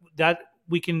 But that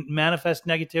we can manifest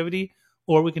negativity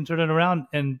or we can turn it around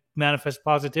and manifest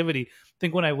positivity. I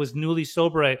think when I was newly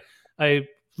sober, I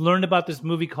learned about this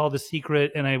movie called The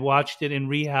Secret and I watched it in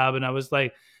rehab and I was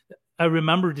like, I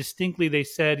remember distinctly they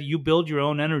said you build your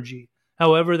own energy,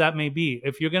 however that may be.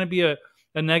 If you're going to be a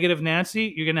negative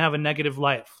Nancy, you're going to have a negative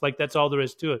life. Like that's all there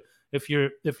is to it. If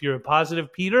you're a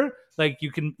positive Peter, like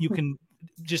you can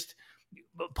just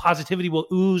positivity will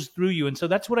ooze through you. And so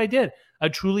that's what I did. I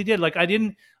truly did. Like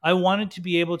I wanted to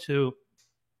be able to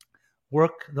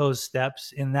work those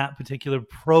steps in that particular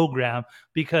program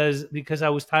because I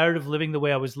was tired of living the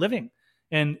way I was living.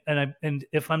 And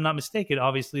if I'm not mistaken,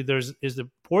 obviously is a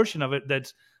portion of it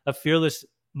that's a fearless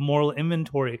moral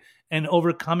inventory and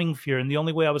overcoming fear. And the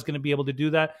only way I was going to be able to do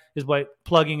that is by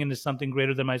plugging into something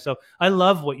greater than myself. I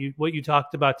love what you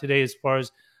talked about today as far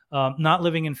as not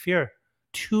living in fear.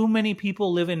 Too many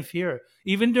people live in fear.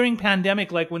 Even during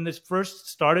pandemic, like when this first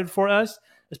started for us,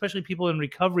 especially people in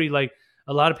recovery, like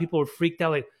a lot of people were freaked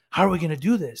out, like, how are we going to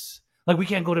do this? Like we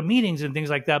can't go to meetings and things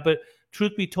like that. But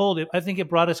truth be told, I think it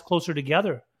brought us closer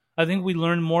together. I think we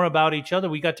learned more about each other.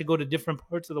 We got to go to different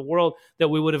parts of the world that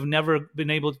we would have never been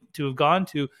able to have gone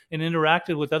to and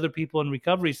interacted with other people in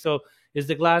recovery. So is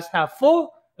the glass half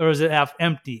full or is it half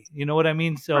empty? You know what I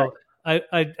mean? So right.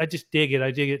 I just dig it.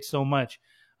 I dig it so much.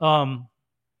 What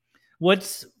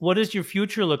does your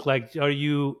future look like? Are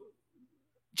you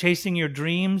chasing your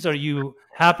dreams? Are you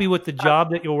happy with the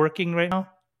job that you're working right now?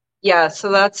 Yeah,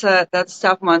 so that's a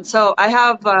tough one. So I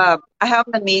have an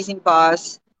amazing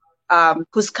boss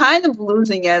who's kind of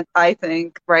losing it, I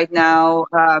think, right now.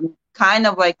 Kind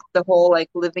of like the whole like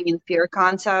living in fear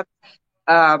concept.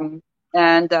 And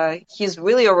he's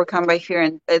really overcome by fear,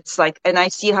 and it's like, and I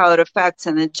see how it affects,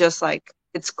 and it just like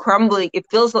it's crumbling. It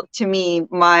feels to me,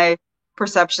 my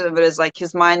perception of it is like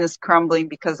his mind is crumbling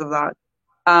because of that.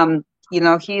 Um,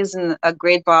 he's a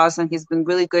great boss, and he's been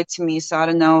really good to me. So I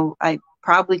don't know. I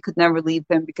probably could never leave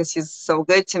him because he's so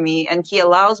good to me, and he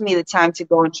allows me the time to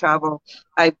go and travel.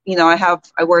 I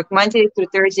work Monday through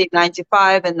Thursday 9 to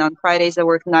 5, and on Fridays I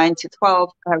work 9 to 12.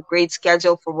 I have a great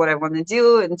schedule for what I want to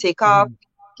do and take off. Mhm.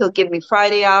 He'll give me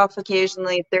Friday off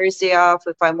occasionally, Thursday off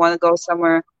if I want to go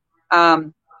somewhere.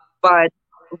 But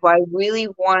what I really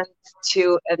want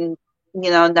to, and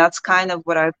that's kind of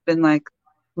what I've been like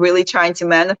really trying to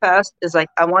manifest is like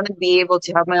I want to be able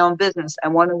to have my own business. I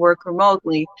want to work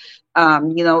remotely.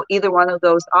 Either one of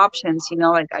those options,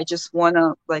 like I just want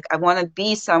to I want to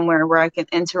be somewhere where I can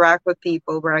interact with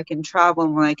people, where I can travel,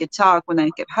 when I could talk, when I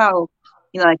could help.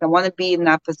 Like I want to be in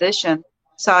that position.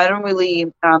 So I don't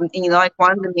really, like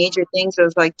one of the major things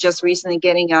was like just recently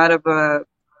getting out of a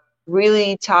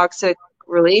really toxic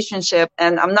relationship.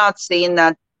 And I'm not saying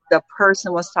that the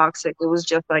person was toxic. It was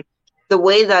just like the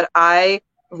way that I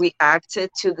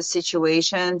reacted to the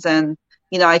situations. And,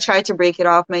 I tried to break it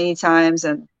off many times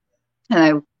and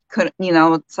I couldn't,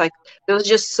 it's like there was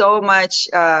just so much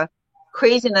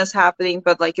craziness happening,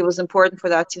 but like it was important for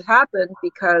that to happen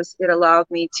because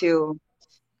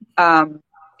um,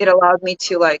 it allowed me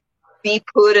to like be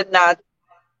put in that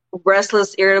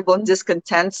restless, irritable, and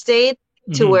discontent state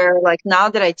to Mhm. where like now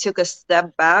that I took a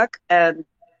step back and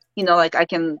like I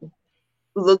can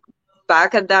look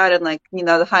back at that and like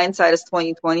the hindsight is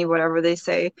 2020, whatever they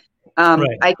say.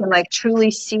 Right. I can like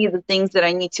truly see the things that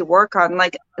I need to work on.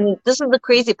 Like, and this is the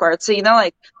crazy part. So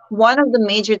like one of the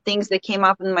major things that came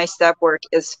up in my step work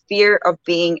is fear of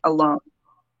being alone.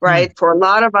 Right? Mm. For a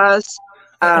lot of us,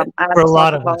 I For have a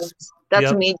lot of us. alcoholics.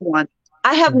 That's a Yep. major one.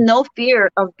 I have Mm. no fear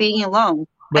of being alone.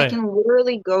 I Right. can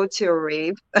literally go to a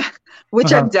rave,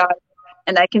 which Uh-huh. I've done,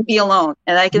 and I can be alone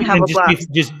and I can have And a blast.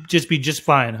 just be just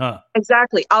fine, huh?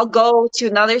 Exactly. I'll go to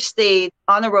another state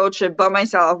on a road trip by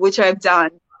myself, which I've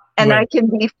done, and I Right. can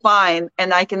be fine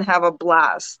and I can have a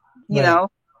blast, you Right. know?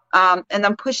 And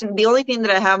I'm pushing. The only thing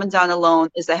that I haven't done alone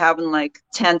is I haven't like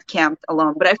tent camped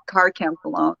alone, but I've car camped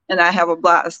alone and I have a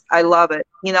blast. I love it.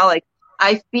 Like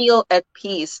I feel at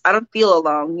peace. I don't feel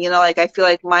alone, like I feel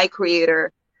like my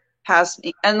creator has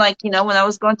me. And like, when I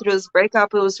was going through this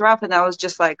breakup, it was rough. And I was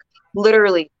just like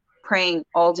literally praying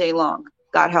all day long.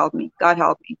 God help me, God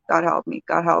help me, God help me,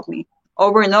 God help me,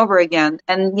 over and over again.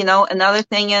 And, another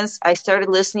thing is I started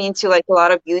listening to like a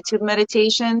lot of YouTube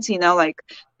meditations, like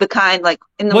the kind like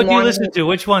in the What do you morning. listen to?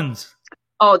 Which ones?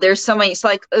 Oh, there's so many. It's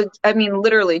like, I mean,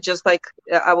 literally just like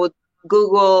I would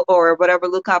Google or whatever,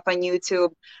 look up on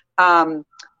YouTube, um,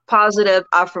 positive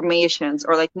affirmations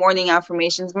or like morning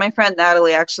affirmations. My friend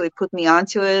Natalie actually put me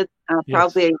onto it, Yes.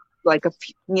 probably like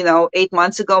 8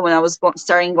 months ago when I was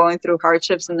starting going through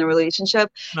hardships in the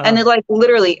relationship. And Uh-huh. it like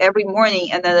literally every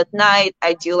morning, and then at night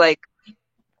I do like,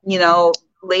 you know,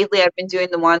 lately I've been doing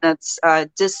the one that's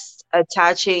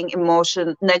disattaching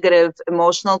negative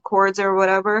emotional cords or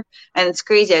whatever. And it's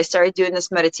crazy. I started doing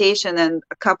this meditation, and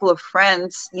a couple of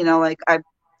friends, like I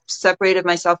separated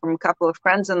myself from a couple of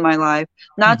friends in my life.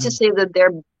 Not to Hmm. say that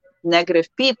they're negative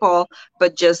people,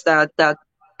 but just that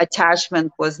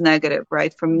attachment was negative,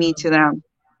 right? From me to them,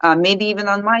 maybe even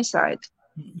on my side.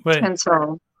 Right. And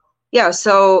so yeah,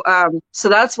 so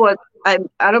that's what I'm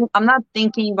not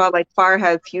thinking about like far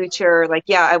ahead future. Like,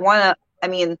 yeah, I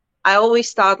mean, I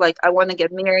always thought like I want to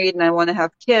get married and I want to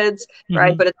have kids,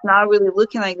 right? Hmm. But it's not really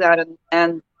looking like that.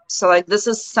 And so like this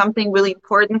is something really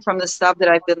important from the stuff that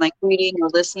I've been like reading or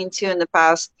listening to in the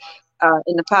past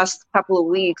couple of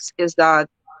weeks, is that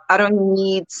I don't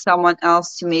need someone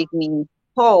else to make me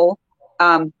whole.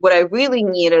 What I really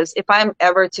need is, if I'm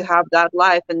ever to have that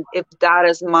life, and if that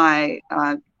is my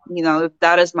if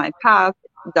that is my path,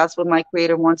 that's what my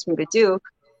creator wants me to do,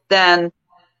 then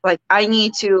like I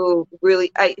need to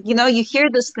really, you hear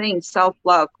this thing,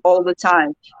 self-love, all the time.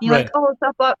 And you're like, Right. oh,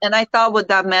 self-love. And I thought what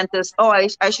that meant is, oh,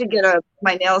 I should get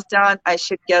my nails done. I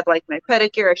should get like my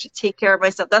pedicure. I should take care of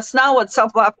myself. That's not what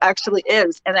self-love actually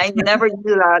is. And I never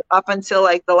knew that up until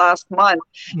like the last month.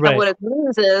 And Right. what it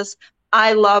means is,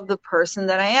 I love the person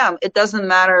that I am. It doesn't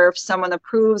matter if someone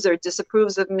approves or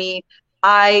disapproves of me.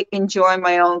 I enjoy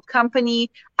my own company.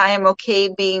 I am okay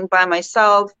being by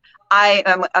myself. I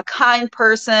am a kind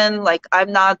person. Like,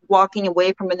 I'm not walking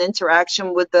away from an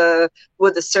interaction with the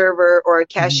server or a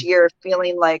Hmm. cashier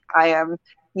feeling like I am,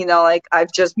 like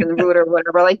I've just been rude or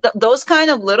whatever. Like those kind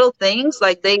of little things,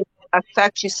 like they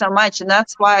affect you so much, and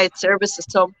that's why service is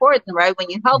so important, right? When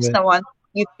you help Right. someone,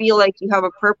 you feel like you have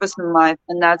a purpose in life,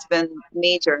 and that's been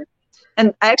major.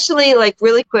 And actually, like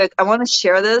really quick, I want to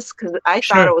share this because I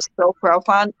thought it Sure. was so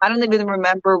profound. I don't even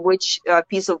remember which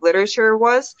piece of literature it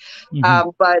was, Hmm.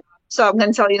 but so I'm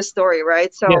going to tell you a story,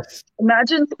 right? So Yes.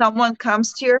 imagine someone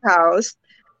comes to your house,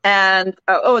 and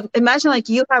imagine like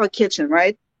you have a kitchen,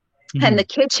 right? And Hmm. the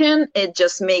kitchen, it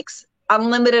just makes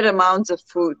unlimited amounts of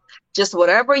food, just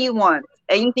whatever you want,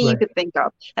 anything you Right. could think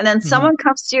of. And then Hmm. someone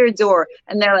comes to your door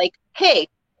and they're like, hey,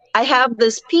 I have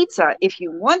this pizza. If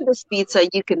you want this pizza,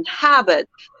 you can have it,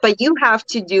 but you have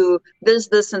to do this,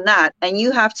 this, and that. And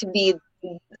you have to be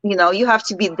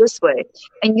this way.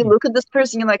 And you look at this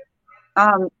person, you're like,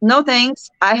 no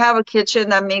thanks. I have a kitchen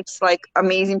that makes like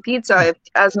amazing pizza.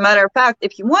 As a matter of fact,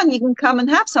 if you want, you can come and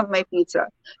have some of my pizza,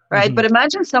 right? Hmm. But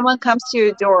imagine someone comes to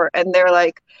your door and they're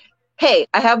like, hey,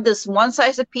 I have this one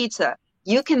slice of pizza.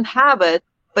 You can have it,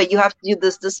 but you have to do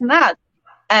this, this, and that.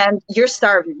 And you're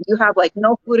starving. You have like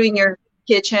no food in your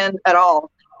kitchen at all.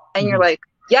 And you're Hmm. like,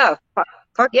 yeah,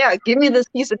 fuck yeah, give me this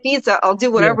piece of pizza. I'll do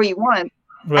Yeah. whatever you want.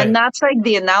 And Right. that's like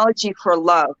the analogy for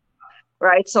love,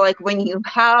 right? So like when you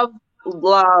have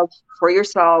love for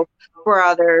yourself, for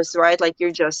others, right? Like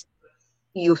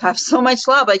you have so much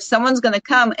love. Like someone's gonna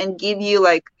come and give you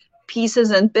like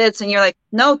pieces and bits, and you're like,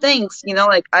 no thanks.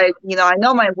 Like I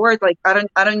know my worth. Like I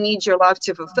don't need your love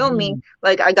to fulfill me. Mhm.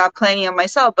 Like I got plenty of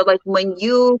myself. But like when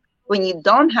you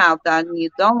don't have that, and you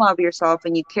don't love yourself,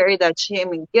 and you carry that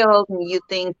shame and guilt, and you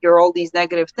think you're all these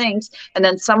negative things, and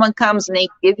then someone comes and they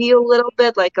give you a little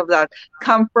bit like of that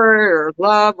comfort or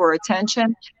love or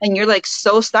attention, and you're like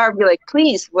so starved, you're like,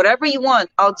 please, whatever you want,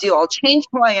 I'll do. I'll change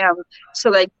who I am so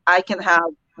like I can have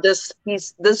this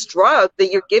drug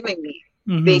that you're giving me,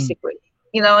 Mhm. basically.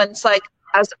 And it's like,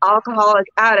 as alcoholic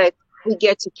addict, we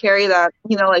get to carry that,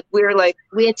 like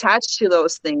we attach to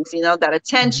those things, that Mhm.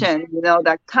 attention,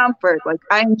 that comfort. Like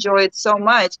I enjoy it so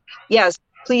much. Yes,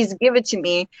 please give it to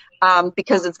me,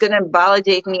 because it's going to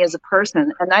validate me as a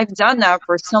person. And I've done that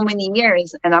for so many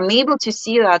years, and I'm able to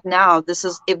see that now.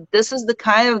 If this is the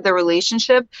kind of the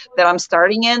relationship that I'm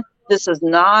starting in, this is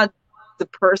not the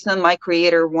person my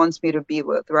creator wants me to be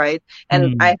with, right? And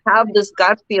Mhm. I have this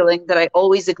gut feeling that I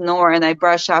always ignore, and I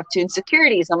brush off to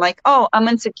insecurities. I'm like, oh, I'm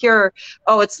insecure.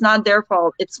 Oh, it's not their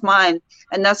fault, it's mine.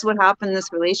 And that's what happened in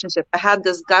this relationship. I had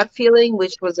this gut feeling,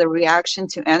 which was a reaction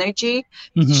to energy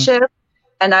Mhm. shift.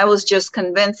 And I was just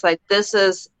convinced like this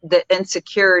is the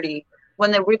insecurity,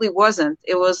 when it really wasn't.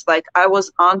 It was like I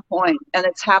was on point, and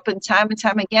it's happened time and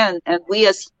time again. And we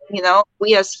as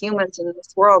humans in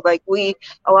this world, like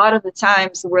a lot of the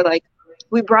times we're like,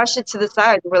 we brush it to the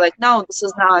side. We're like, no, this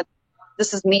is not,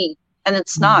 this is me. And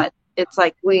it's Mhm. not. It's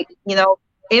like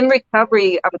in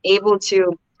recovery, I'm able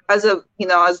to, as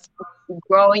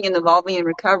growing and evolving in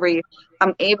recovery,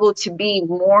 I'm able to be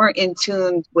more in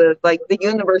tune with like the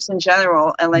universe in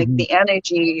general and like Mhm. the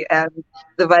energy and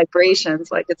the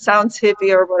vibrations. Like it sounds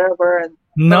hippie or whatever, but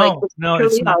like No, it's no,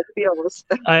 it's truly not. how it feels.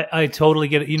 I totally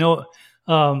get it.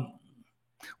 Um,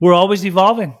 we're always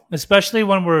evolving, especially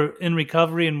when we're in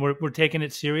recovery and we're taking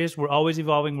it serious. We're always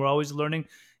evolving. We're always learning.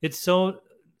 It's so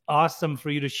awesome for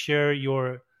you to share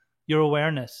your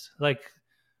awareness. Like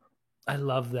I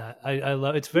love that. I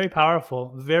love it's very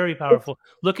powerful. Very It's powerful.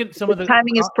 Look at some the of the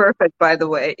timing is perfect, by the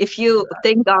way. If you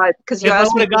thank God, because you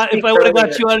asked me to if speak I would have got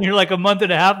earlier. you on here like a month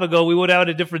and a half ago, we would have had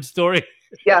a different story.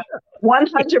 Yeah,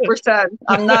 100%.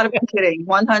 I'm not even kidding.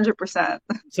 100%.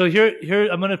 So here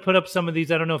I'm going to put up some of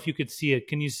these. I don't know if you could see it.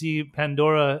 Can you see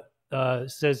Pandora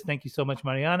says thank you so much, Thank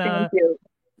Mariana. you.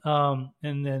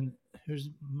 And then here's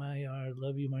Mayar.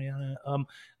 Love you, Mariana.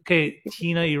 Okay,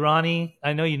 Tina Irani.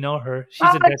 I know you know her. She's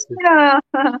Oh, a Texas. yeah.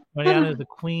 Mariana is the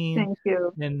queen. Thank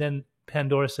you. And then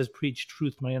Pandora says, "Preach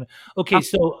truth, Mariana." Okay,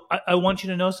 so I want you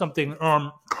to know something.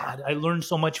 God, I learned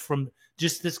so much from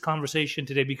just this conversation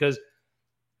today because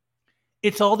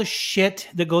it's all the shit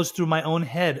that goes through my own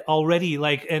head already.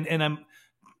 Like, and I'm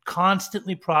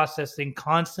constantly processing,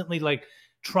 constantly like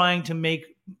trying to make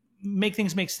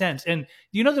things make sense. And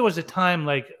there was a time,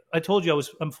 like I told you,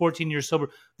 I'm 14 years sober.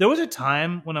 There was a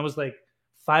time when I was like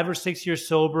 5 or 6 years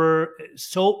sober,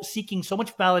 so seeking so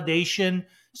much validation,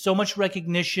 so much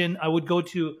recognition. I would go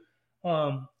to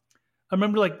I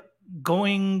remember like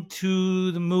going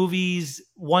to the movies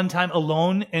one time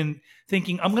alone and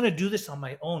thinking I'm going to do this on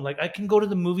my own. Like I can go to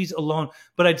the movies alone,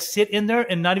 but I'd sit in there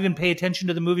and not even pay attention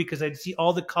to the movie because I'd see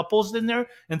all the couples in there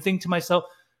and think to myself,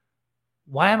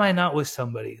 why am I not with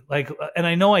somebody? Like, and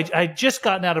I know I just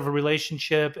gotten out of a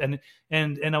relationship and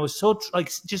I was so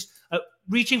like just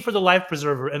reaching for the life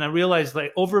preserver. And I realized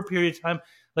like over a period of time,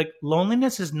 like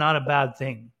loneliness is not a bad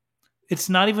thing. It's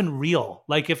not even real.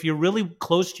 Like if you're really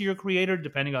close to your creator,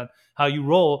 depending on how you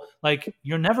roll, like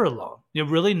you're never alone. You're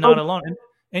really not Oh, alone.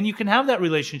 And you can have that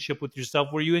relationship with yourself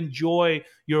where you enjoy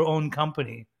your own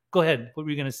company. Go ahead. What were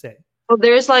you going to say? well,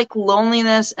 there's like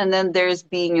loneliness and then there's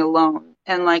being alone.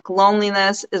 And like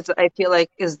loneliness is, I feel like,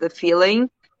 is the feeling.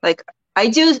 Like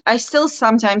I still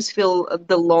sometimes feel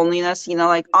the loneliness,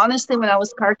 like honestly, when I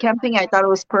was car camping, I thought it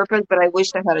was perfect, but I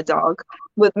wished I had a dog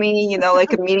with me,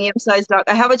 like a medium-sized dog.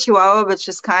 I have a Chihuahua, but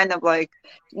she's kind of like,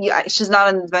 yeah, she's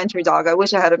not an adventure dog. I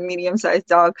wish I had a medium-sized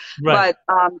dog, Right.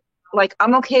 but, like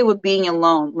I'm okay with being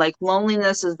alone. Like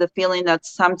loneliness is the feeling that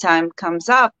sometimes comes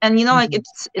up, and like Mhm.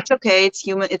 it's okay. It's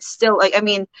human. It's still like, I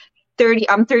mean, 30.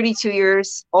 I'm 32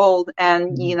 years old,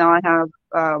 and Mhm. I have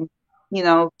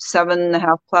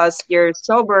 7.5+ years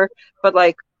sober. But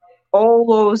like all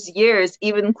those years,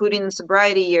 even including the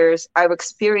sobriety years, I've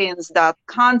experienced that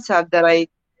concept that I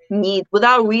need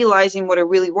without realizing what it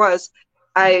really was.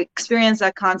 I experienced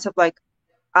that concept like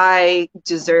I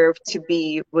deserve to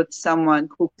be with someone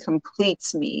who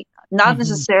completes me. Not Mhm.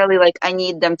 necessarily like I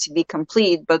need them to be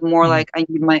complete, but more Mhm. like I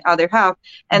need my other half.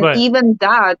 And Right. even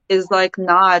that is like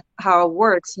not how it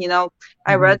works. I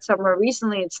Mhm. read somewhere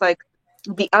recently, it's like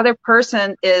the other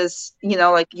person is,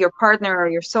 like your partner or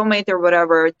your soulmate or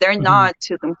whatever. They're Mhm. not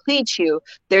to complete you.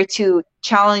 They're to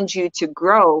challenge you to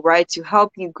grow, right? To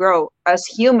help you grow. As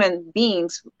human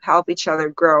beings, help each other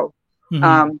grow.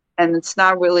 Mhm. And it's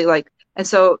not really like, and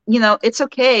so, it's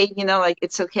okay, like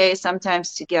it's okay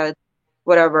sometimes to get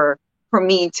whatever, for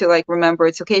me to like remember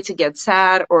it's okay to get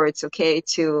sad, or it's okay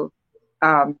to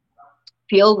um,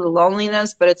 feel the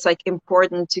loneliness, but it's like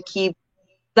important to keep.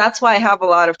 That's why I have a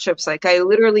lot of trips. Like I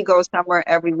literally go somewhere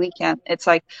every weekend. It's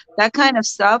like that kind of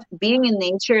stuff. Being in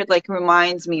nature, it like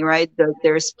reminds me, right, that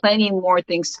there's plenty more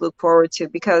things to look forward to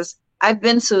because I've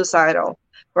been suicidal,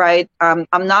 right? I'm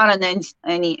not on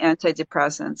any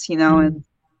antidepressants, and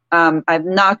Mhm. I've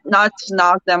not to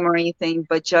knock them or anything,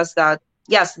 but just that,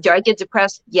 yes, do I get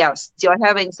depressed? Yes. Do I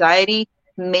have anxiety?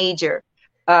 Major.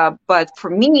 But for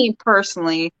me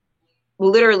personally,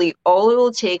 literally all it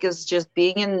will take is just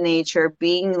being in nature,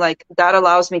 being like that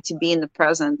allows me to be in the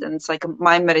present, and it's like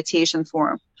my meditation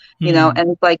form, Mhm.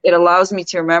 and like it allows me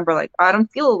to remember like I don't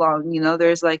feel alone.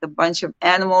 There's like a bunch of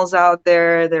animals out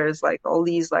there, there's like all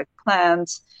these like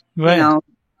plants, you Right. know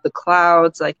the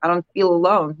clouds. Like I don't feel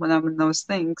alone when I'm in those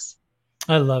things.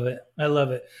 I love it. I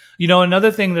love it. Another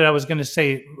thing that I was going to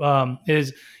say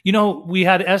is, we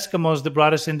had Eskimos that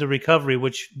brought us into recovery,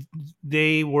 which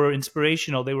they were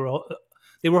inspirational.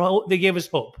 They gave us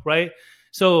hope, right?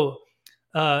 So,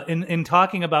 in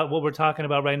talking about what we're talking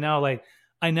about right now, like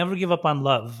I never give up on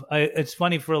love. It's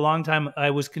funny, for a long time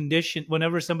I was conditioned.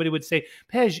 Whenever somebody would say,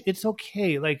 "Pej, it's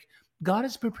okay," like God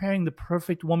is preparing the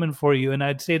perfect woman for you, and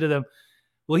I'd say to them,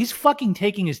 well, he's fucking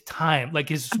taking his time, like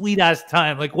his sweet ass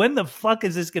time. Like, when the fuck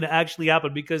is this going to actually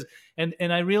happen? Because, and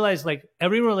I realized, like,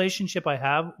 every relationship I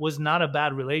have was not a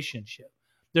bad relationship.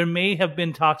 There may have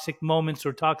been toxic moments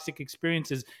or toxic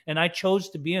experiences, and I chose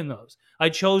to be in those. I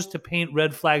chose to paint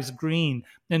red flags green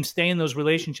and stay in those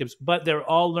relationships, but they're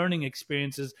all learning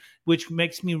experiences, which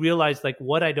makes me realize, like,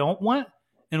 what I don't want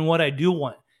and what I do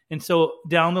want. And so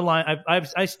down the line,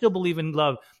 I still believe in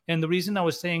love. And the reason I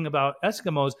was saying about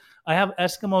Eskimos, I have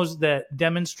Eskimos that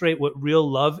demonstrate what real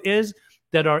love is,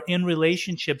 that are in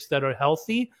relationships that are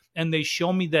healthy, and they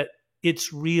show me that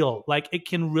it's real. Like, it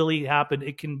can really happen.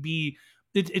 It can be.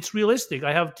 It's realistic.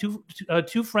 I have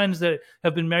two friends that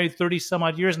have been married 30 some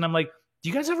odd years, and I'm like, do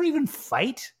you guys ever even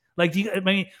fight? Like, I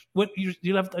mean, what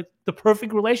you have, like, the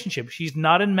perfect relationship. She's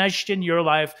not enmeshed in your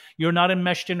life. You're not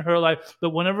enmeshed in her life.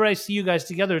 But whenever I see you guys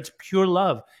together, it's pure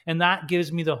love. And that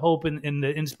gives me the hope and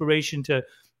the inspiration to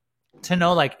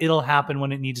know, like, it'll happen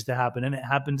when it needs to happen. And it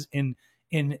happens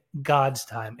in God's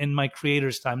time, in my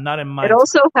Creator's time, not in my It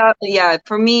also yeah,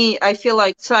 for me, I feel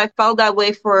like, so I felt that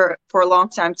way for a long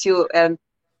time too. And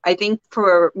I think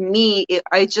for me,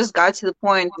 I just got to the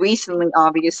point recently,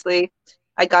 obviously,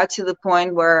 I got to the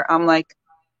point where I'm like,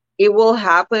 it will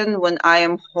happen when I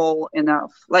am whole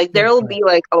enough. Like, there will be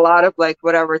like a lot of like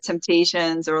whatever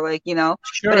temptations or like, but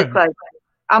it's Sure. like,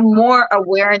 I'm more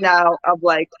aware now of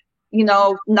like,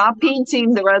 not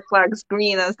painting the red flags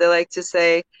green, as they like to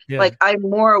say. Yeah. Like, I'm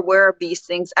more aware of these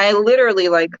things. I literally,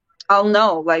 like, I'll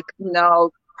know, like,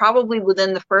 probably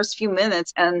within the first few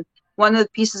minutes. And one of the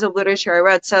pieces of literature I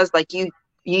read says, like, you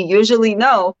usually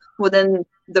know within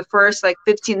the first like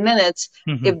 15 minutes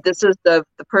Mm-hmm. if this is the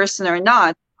person or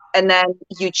not. And then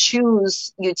you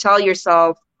tell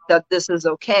yourself that this is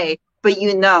okay, but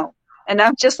and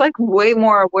I'm just like way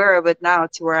more aware of it now,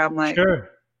 to where I'm like, Sure.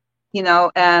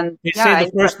 And They yeah,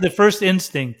 say the first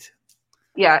instinct.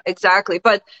 yeah, exactly.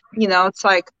 But it's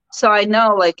like, so I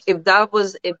know, like, if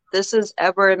this is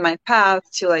ever in my path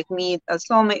to like meet a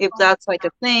soulmate, if that's like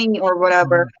a thing or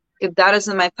whatever, if that is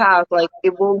in my path, like,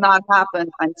 it will not happen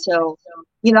until,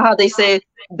 how they say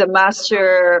the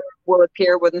master will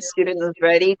appear when the student is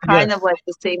ready, kind of like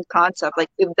the same concept. Like,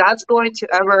 if that's going to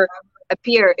ever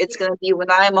appear, it's going to be when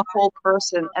I am a whole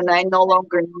person and I no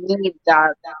longer need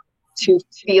that to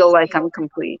feel like I'm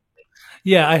complete.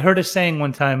 Yeah, I heard a saying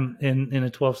one time in a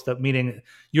 12-step meeting.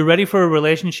 You're ready for a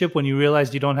relationship when you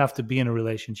realize you don't have to be in a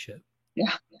relationship.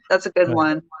 Yeah, that's a good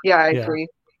one. Yeah, I agree.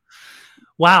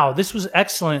 Wow, this was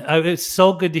excellent. It's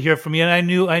so good to hear from you. And I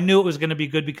knew it was going to be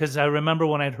good, because I remember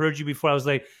when I'd heard you before, I was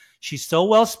like, she's so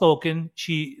well spoken.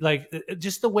 She, like,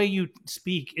 just the way you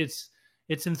speak, it's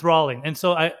enthralling. And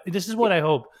so this is what I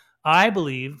hope. I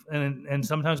believe, and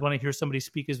sometimes when I hear somebody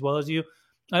speak as well as you,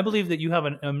 I believe that you have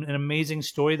an amazing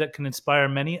story that can inspire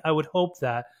many. I would hope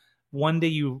that one day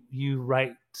you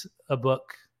write a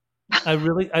book.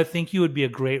 I think you would be a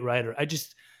great writer.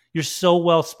 You're so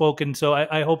well spoken. So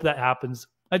I hope that happens.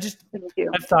 I've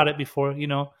thought it before,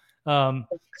 and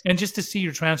just to see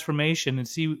your transformation and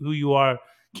see who you are.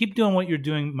 Keep doing what you're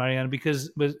doing, Mariana,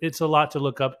 because it's a lot to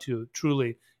look up to,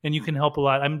 truly, and you can help a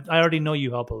lot. I already know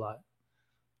you help a lot.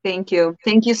 Thank you.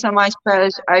 Thank you so much,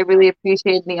 Pej. I really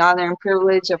appreciate the honor and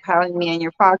privilege of having me on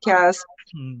your podcast.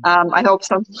 I hope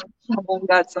someone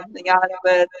got something out of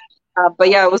it. But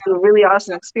yeah, it was a really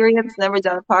awesome experience. Never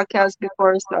done a podcast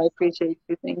before, so I appreciate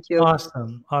you. Thank you.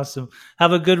 Awesome.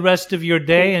 Have a good rest of your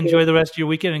day. Enjoy the rest of your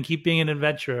weekend, and keep being an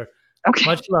adventurer. Okay.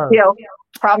 Much love. Yeah,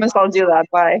 promise I'll do that.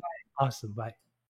 Bye. Awesome. Bye.